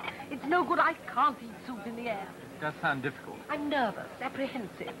 thank you. It's no good. I can't eat soup in the air. It does sound difficult. I'm nervous,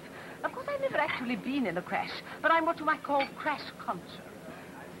 apprehensive. Of course, I've never actually been in a crash, but I'm what you might call crash conscious.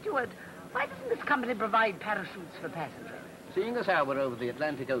 Steward, why doesn't this company provide parachutes for passengers? Seeing as how we're over the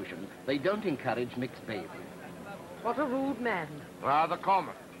Atlantic Ocean, they don't encourage mixed bathing. What a rude man. Rather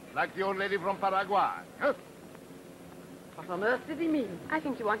common. Like the old lady from Paraguay. Huh? What on earth did he mean? I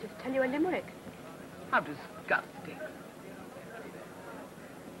think he wanted to tell you a limerick. How disgusting.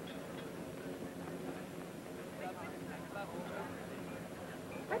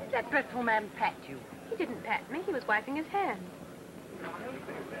 Why did that dreadful man pat you? He didn't pat me. He was wiping his hands.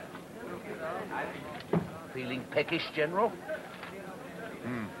 Feeling peckish, General?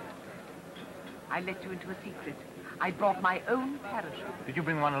 I let you into a secret. I brought my own parachute. Did you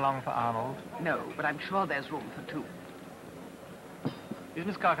bring one along for Arnold? No, but I'm sure there's room for two. Is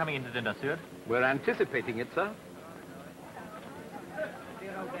Miss Carr coming in to dinner, Steward? We're anticipating it, sir.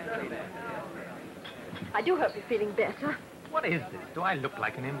 I do hope you're feeling better. What is this? Do I look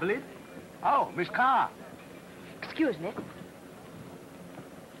like an invalid? Oh, Miss Carr. Excuse me.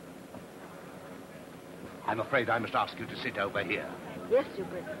 I'm afraid I must ask you to sit over here. Yes, Your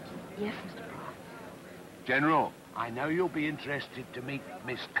Grace. Yes, Mr. Price. General, I know you'll be interested to meet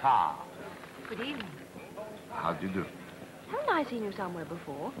Miss Carr. Good evening. How do you do? Haven't I seen you somewhere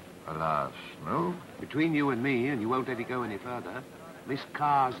before? Alas, no. Between you and me, and you won't let it go any further, Miss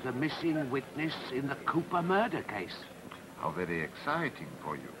Carr's the missing witness in the Cooper murder case. How very exciting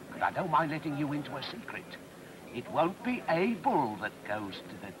for you. And I don't mind letting you into a secret. It won't be Abel that goes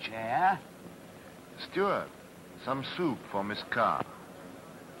to the chair. Steward, some soup for Miss Carr.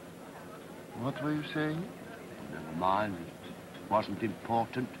 What were you saying? Never mind. It wasn't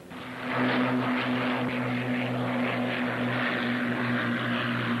important.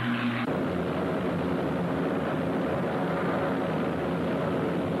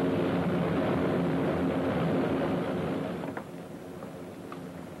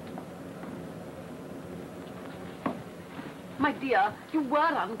 My dear, you were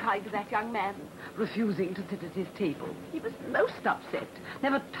unkind to that young man, refusing to sit at his table. He was most upset.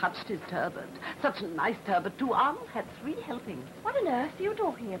 Never touched his turbot. Such a nice turbot, too. Arnold had 3 helpings. What on earth are you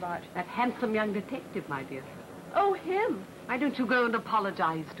talking about? That handsome young detective, my dear. Oh, him. Why don't you go and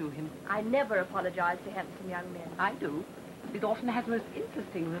apologize to him? I never apologize to handsome young men. I do. It often has most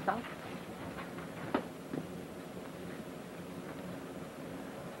interesting results.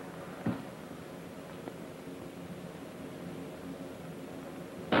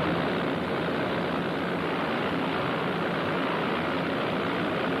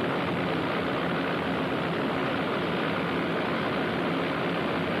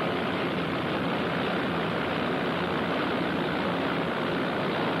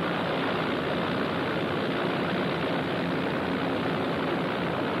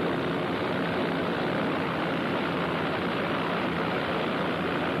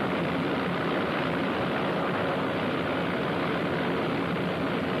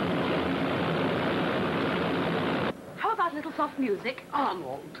 Little soft music.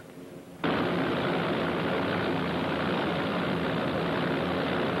 Arnold.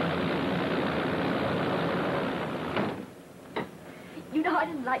 You know, I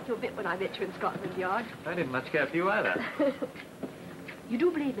didn't like you a bit when I met you in Scotland Yard. I didn't much care for you either. You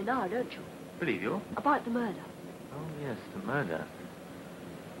do believe me now, don't you? Believe you? About the murder. Oh, yes, the murder.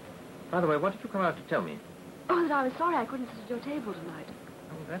 By the way, what did you come out to tell me? Oh, that I was sorry I couldn't sit at your table tonight.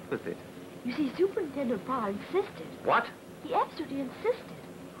 Oh, that was it. You see, Superintendent Pryor insisted. What? He absolutely insisted.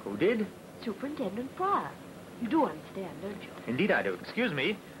 Who did? Superintendent Pryor. You do understand, don't you? Indeed I do. Excuse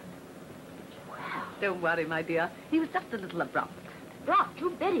me. Well, don't worry, my dear. He was just a little abrupt. Abrupt? You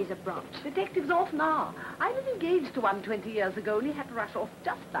bet he's abrupt. Detectives often are. I was engaged to one 20 years ago, and he had to rush off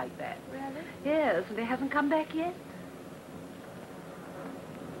just like that. Really? Yes, and he hasn't come back yet.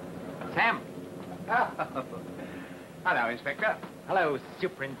 Sam. Hello, Inspector. Hello,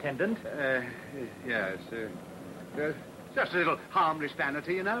 Superintendent. Yes. Just a little harmless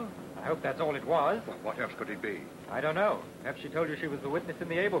vanity, you know. I hope that's all it was. Well, what else could it be? I don't know. Perhaps she told you she was the witness in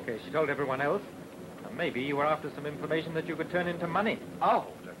the Abel case. She told everyone else. And maybe you were after some information that you could turn into money. Oh,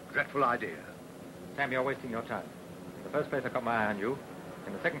 what a dreadful idea. Sam, you're wasting your time. In the first place, I got my eye on you.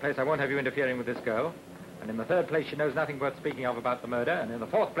 In the second place, I won't have you interfering with this girl. And in the third place, she knows nothing worth speaking of about the murder. And in the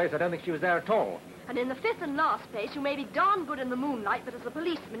fourth place, I don't think she was there at all. And in the fifth and last place, you may be darn good in the moonlight, but as a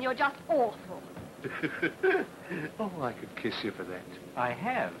policeman, you're just awful. Oh, I could kiss you for that. I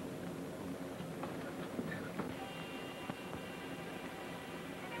have.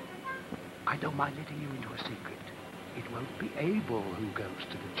 I don't mind letting you into a secret. It won't be Abel who goes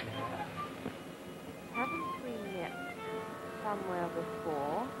to the chair. Haven't we met somewhere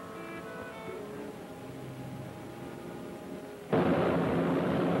before?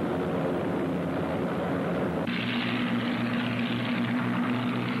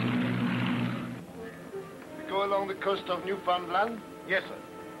 We go along the coast of Newfoundland? Yes, sir.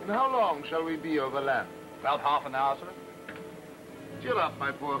 And how long shall we be over land? About half an hour, sir. Cheer up,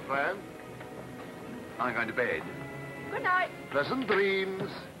 my poor friend. I'm going to bed. Good night. Pleasant dreams.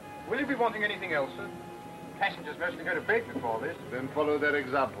 Will you be wanting anything else, sir? Passengers mostly go to bed before this. Then follow their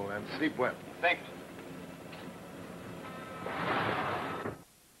example and sleep well. Thank you, sir.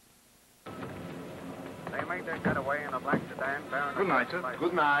 They made their getaway in a black sedan bearing Good night, sir.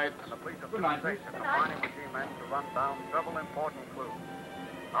 Good night. And the police have Good been night. stationed combining with G-men to run down several important clues.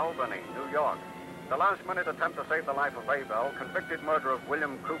 Albany, New York. The last-minute attempt to save the life of Abel, convicted murder of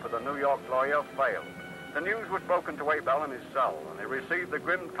William Cooper, the New York lawyer, failed. The news was broken to Abel in his cell, and he received the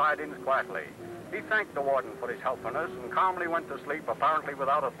grim tidings quietly. He thanked the warden for his helpfulness and calmly went to sleep, apparently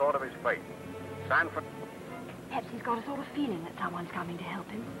without a thought of his fate. Sanford... Perhaps he's got a sort of feeling that someone's coming to help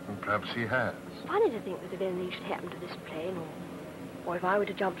him. And perhaps he has. Funny to think that if anything should happen to this plane, or if I were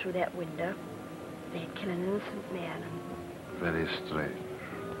to jump through that window, they'd kill an innocent man. Very strange.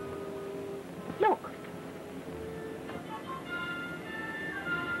 Look.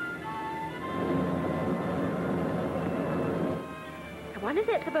 I wonder if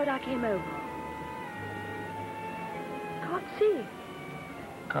that's the boat I came over on. Can't see.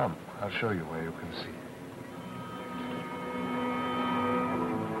 Come, I'll show you where you can see.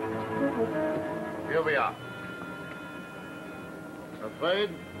 Here we are. Afraid?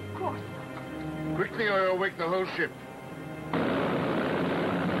 Of course. Quickly or you'll wake the whole ship.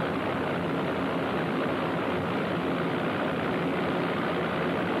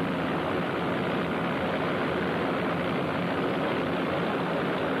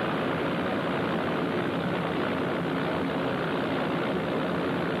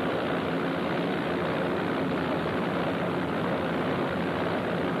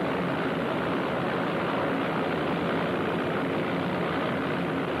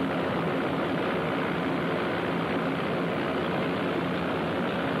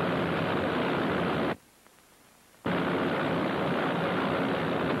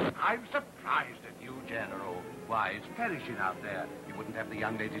 I'm surprised at you, General. Why, it's perishing out there. You wouldn't have the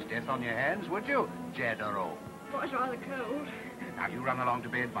young lady's death on your hands, would you, General? Well, it's rather cold. Now, you run along to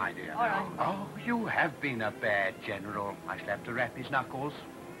bed, my dear. All right. Oh, you have been a bad general. I shall have to rap his knuckles.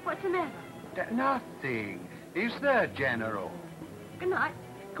 What's the matter? Nothing. Is there, General? Good night.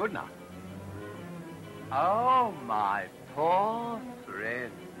 Good night. Oh, my poor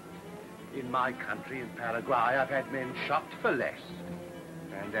friend. In my country, in Paraguay, I've had men shot for less.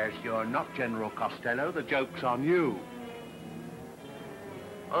 And as you're not General Costello, the joke's on you.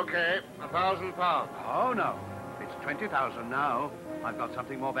 Okay, £1,000. Oh, no. It's 20,000 now. I've got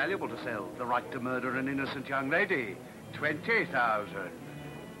something more valuable to sell. The right to murder an innocent young lady. 20,000.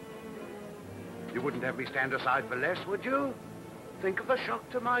 You wouldn't have me stand aside for less, would you? Think of the shock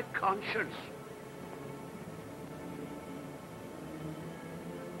to my conscience.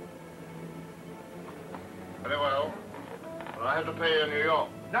 Very well. But I have to pay you in New York.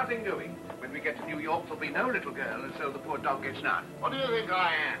 Nothing doing. When we get to New York, there'll be no little girl, and so the poor dog gets none. What do you think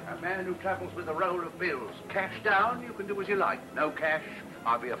I am? A man who travels with a roll of bills. Cash down, you can do as you like. No cash,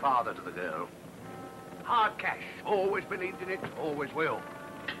 I'll be a father to the girl. Hard cash. Always believed in it, always will.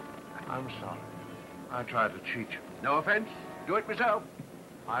 I'm sorry. I tried to cheat you. No offense. Do it myself.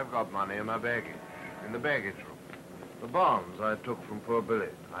 I've got money in my baggage, in the baggage room. The bonds I took from poor Billy,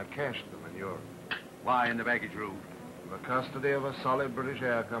 I cashed them in Europe. Why in the baggage room? In the custody of a solid British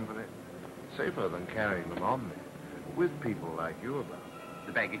air company. Safer than carrying them on me, with people like you about.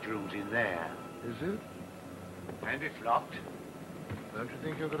 The baggage room's in there. Is it? And it's locked. Don't you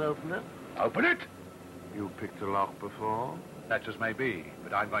think you could open it? Open it? You picked the lock before? That's as may be,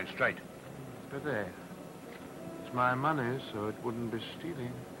 but I'm going straight. Pity. It's my money, so it wouldn't be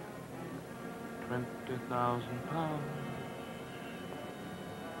stealing. £20,000.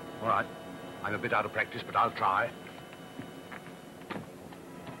 All right. I'm a bit out of practice, but I'll try.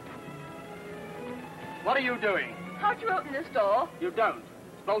 What are you doing? How'd you open this door? You don't.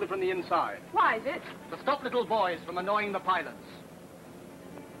 It's bolted from the inside. Why is it? To stop little boys from annoying the pilots.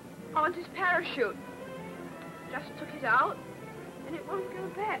 Oh, and his parachute. Just took it out, and it won't go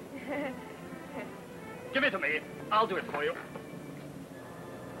back. Give it to me. I'll do it for you.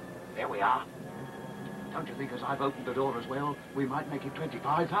 There we are. Don't you think as I've opened the door as well, we might make it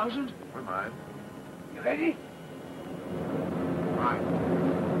 25,000? We might. You ready? Right.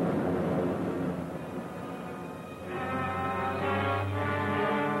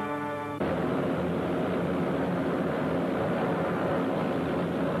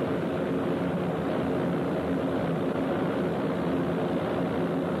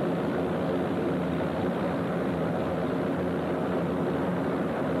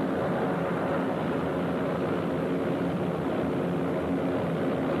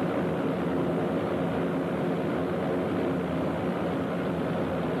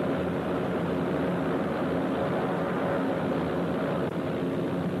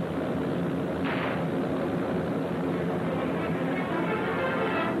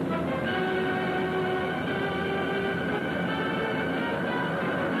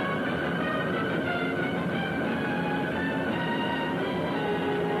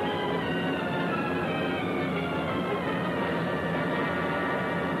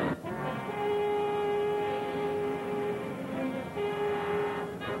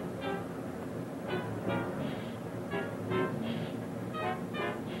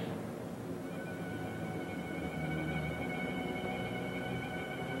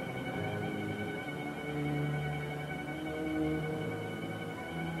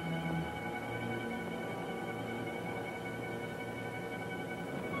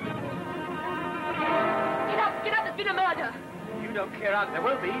 Been a murder. You don't clear out. There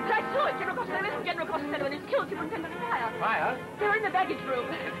will be. But I saw it. General Costello isn't General Costello, and his killed Superintendent Fire. Fire? They're in the baggage room.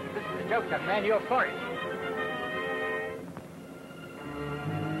 This is a joke, young man. You're for it.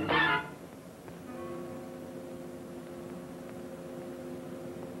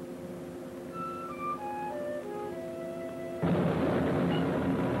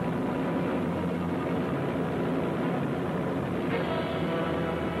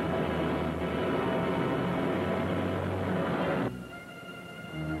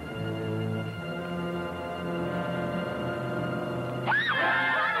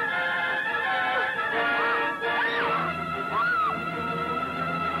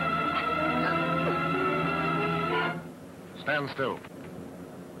 Stand still.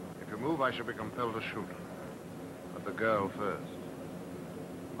 If you move, I shall be compelled to shoot. But the girl first.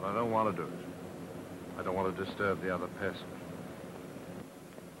 But I don't want to do it. I don't want to disturb the other passengers.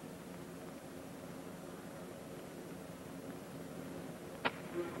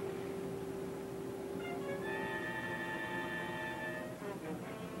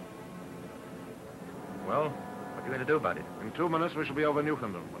 Well, what are you going to do about it? In 2 minutes, we shall be over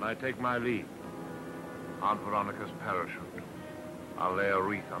Newfoundland when I take my leave. Aunt Veronica's parachute. I'll lay a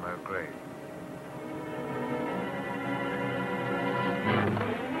wreath on her grave.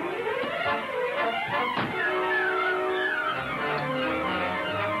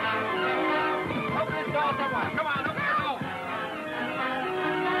 Open this door, someone. Come on, open the door.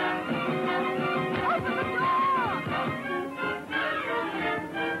 Open the door!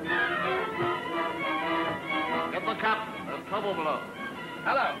 Get the captain. There's trouble below.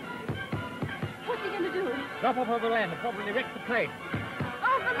 Hello. What's he going to do? Drop off over land and probably wreck the plane.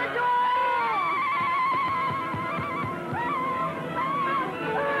 Open the door!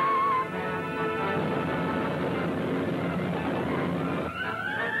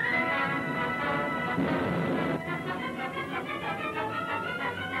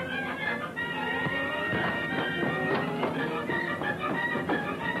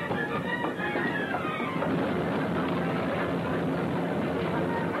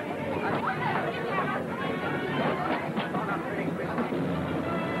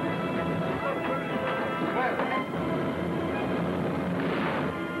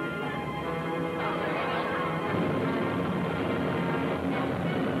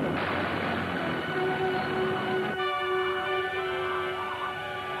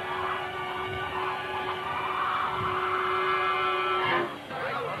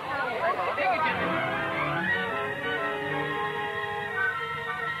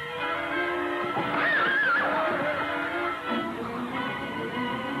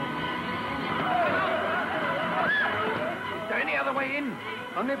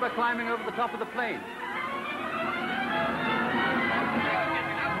 Only by climbing over the top of the plane.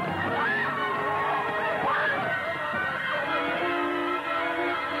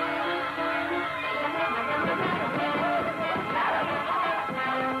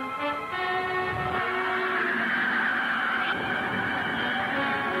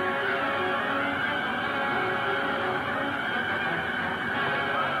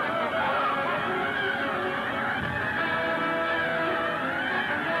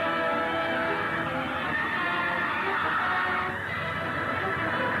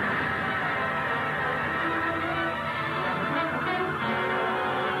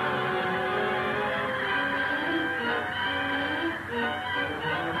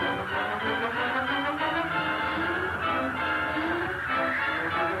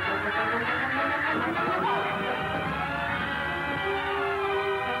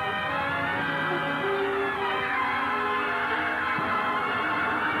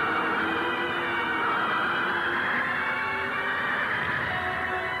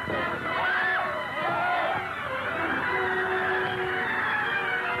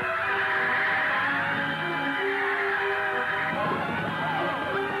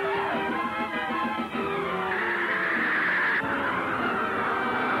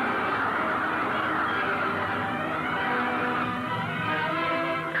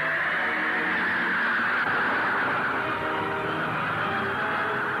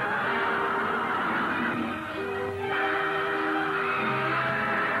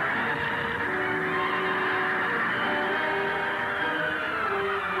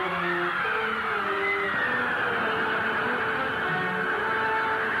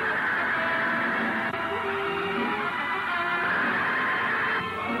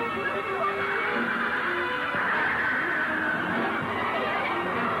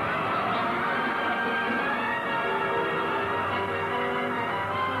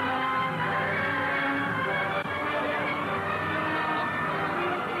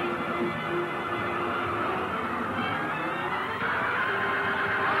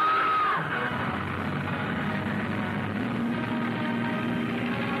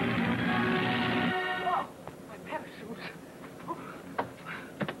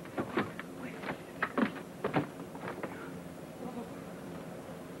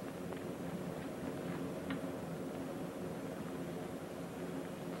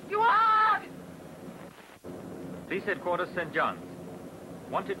 Police headquarters, St. John's.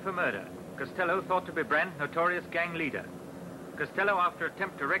 Wanted for murder. Costello thought to be Brand, notorious gang leader. Costello, after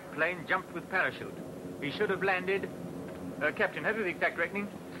attempt to wreck plane, jumped with parachute. He should have landed... Captain, have you the exact reckoning?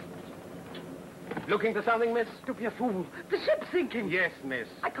 Looking for something, miss? Don't be a fool. The ship's sinking. Yes, miss.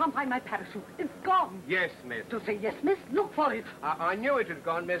 I can't find my parachute. It's gone. Yes, miss. Don't say yes, miss. Look for it. I knew it had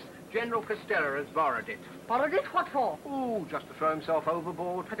gone, miss. General Costello has borrowed it. Borrowed it? What for? Oh, just to throw himself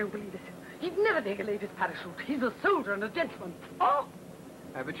overboard. I don't believe it. He'd never take a lady's parachute. He's a soldier and a gentleman. Oh!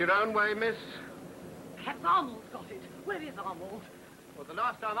 Have it your own way, miss. Perhaps Arnold's got it. Where is Arnold? Well, the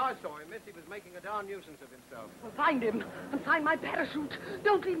last time I saw him, miss, he was making a darn nuisance of himself. Well, find him and find my parachute.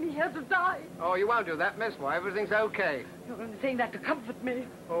 Don't leave me here to die. Oh, you won't do that, miss. Why, everything's okay. You're only saying that to comfort me.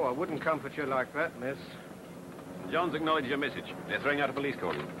 Oh, I wouldn't comfort you like that, miss. John's acknowledged your message. They're throwing out a police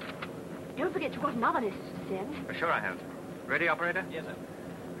cordon. Don't forget you've got another message to send. Sure I have. Ready, operator? Yes, sir.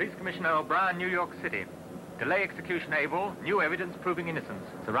 Police Commissioner O'Brien, New York City. Delay execution able. New evidence proving innocence.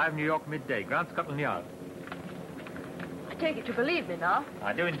 It's arrived New York midday. Ground Scotland Yard. I take it you believe me now.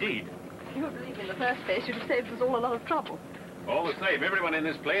 I do indeed. If you believe in the first place, you'd have saved us all a lot of trouble. All the same, everyone in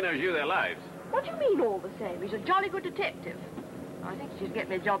this plane owes you their lives. What do you mean, all the same? He's a jolly good detective. I think you should get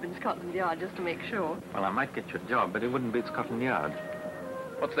me a job in Scotland Yard just to make sure. Well, I might get you a job, but it wouldn't be at Scotland Yard.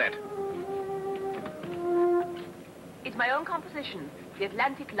 What's that? It's my own composition, The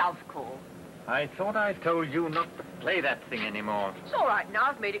Atlantic Love Call. I thought I told you not to play that thing anymore. It's all right now.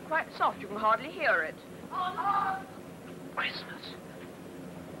 I've made it quite soft. You can hardly hear it. Christmas.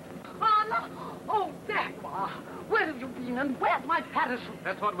 Anna! Oh, there you are. Where have you been and where's my parachute?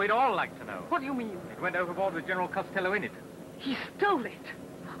 That's what we'd all like to know. What do you mean? It went overboard with General Costello in it. He stole it.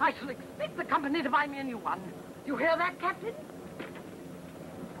 I shall expect the company to buy me a new one. You hear that, Captain?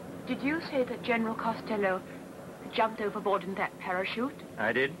 Did you say that General Costello jumped overboard in that parachute?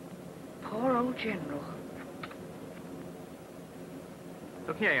 I did. Poor old General.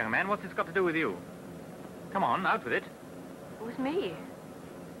 Look here, young man, what's this got to do with you? Come on, out with it. With me?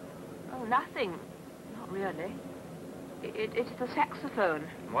 Oh, nothing. Not really. It's the saxophone.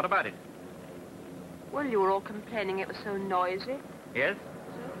 What about it? Well, you were all complaining it was so noisy. Yes?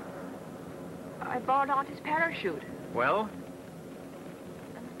 I borrowed Auntie's parachute Well?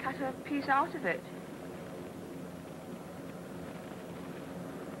 and cut a piece out of it.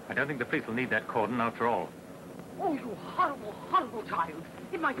 I don't think the police will need that cordon after all. Oh, you horrible, horrible child.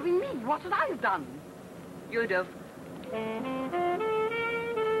 It might have been me. What had I done? You'd have.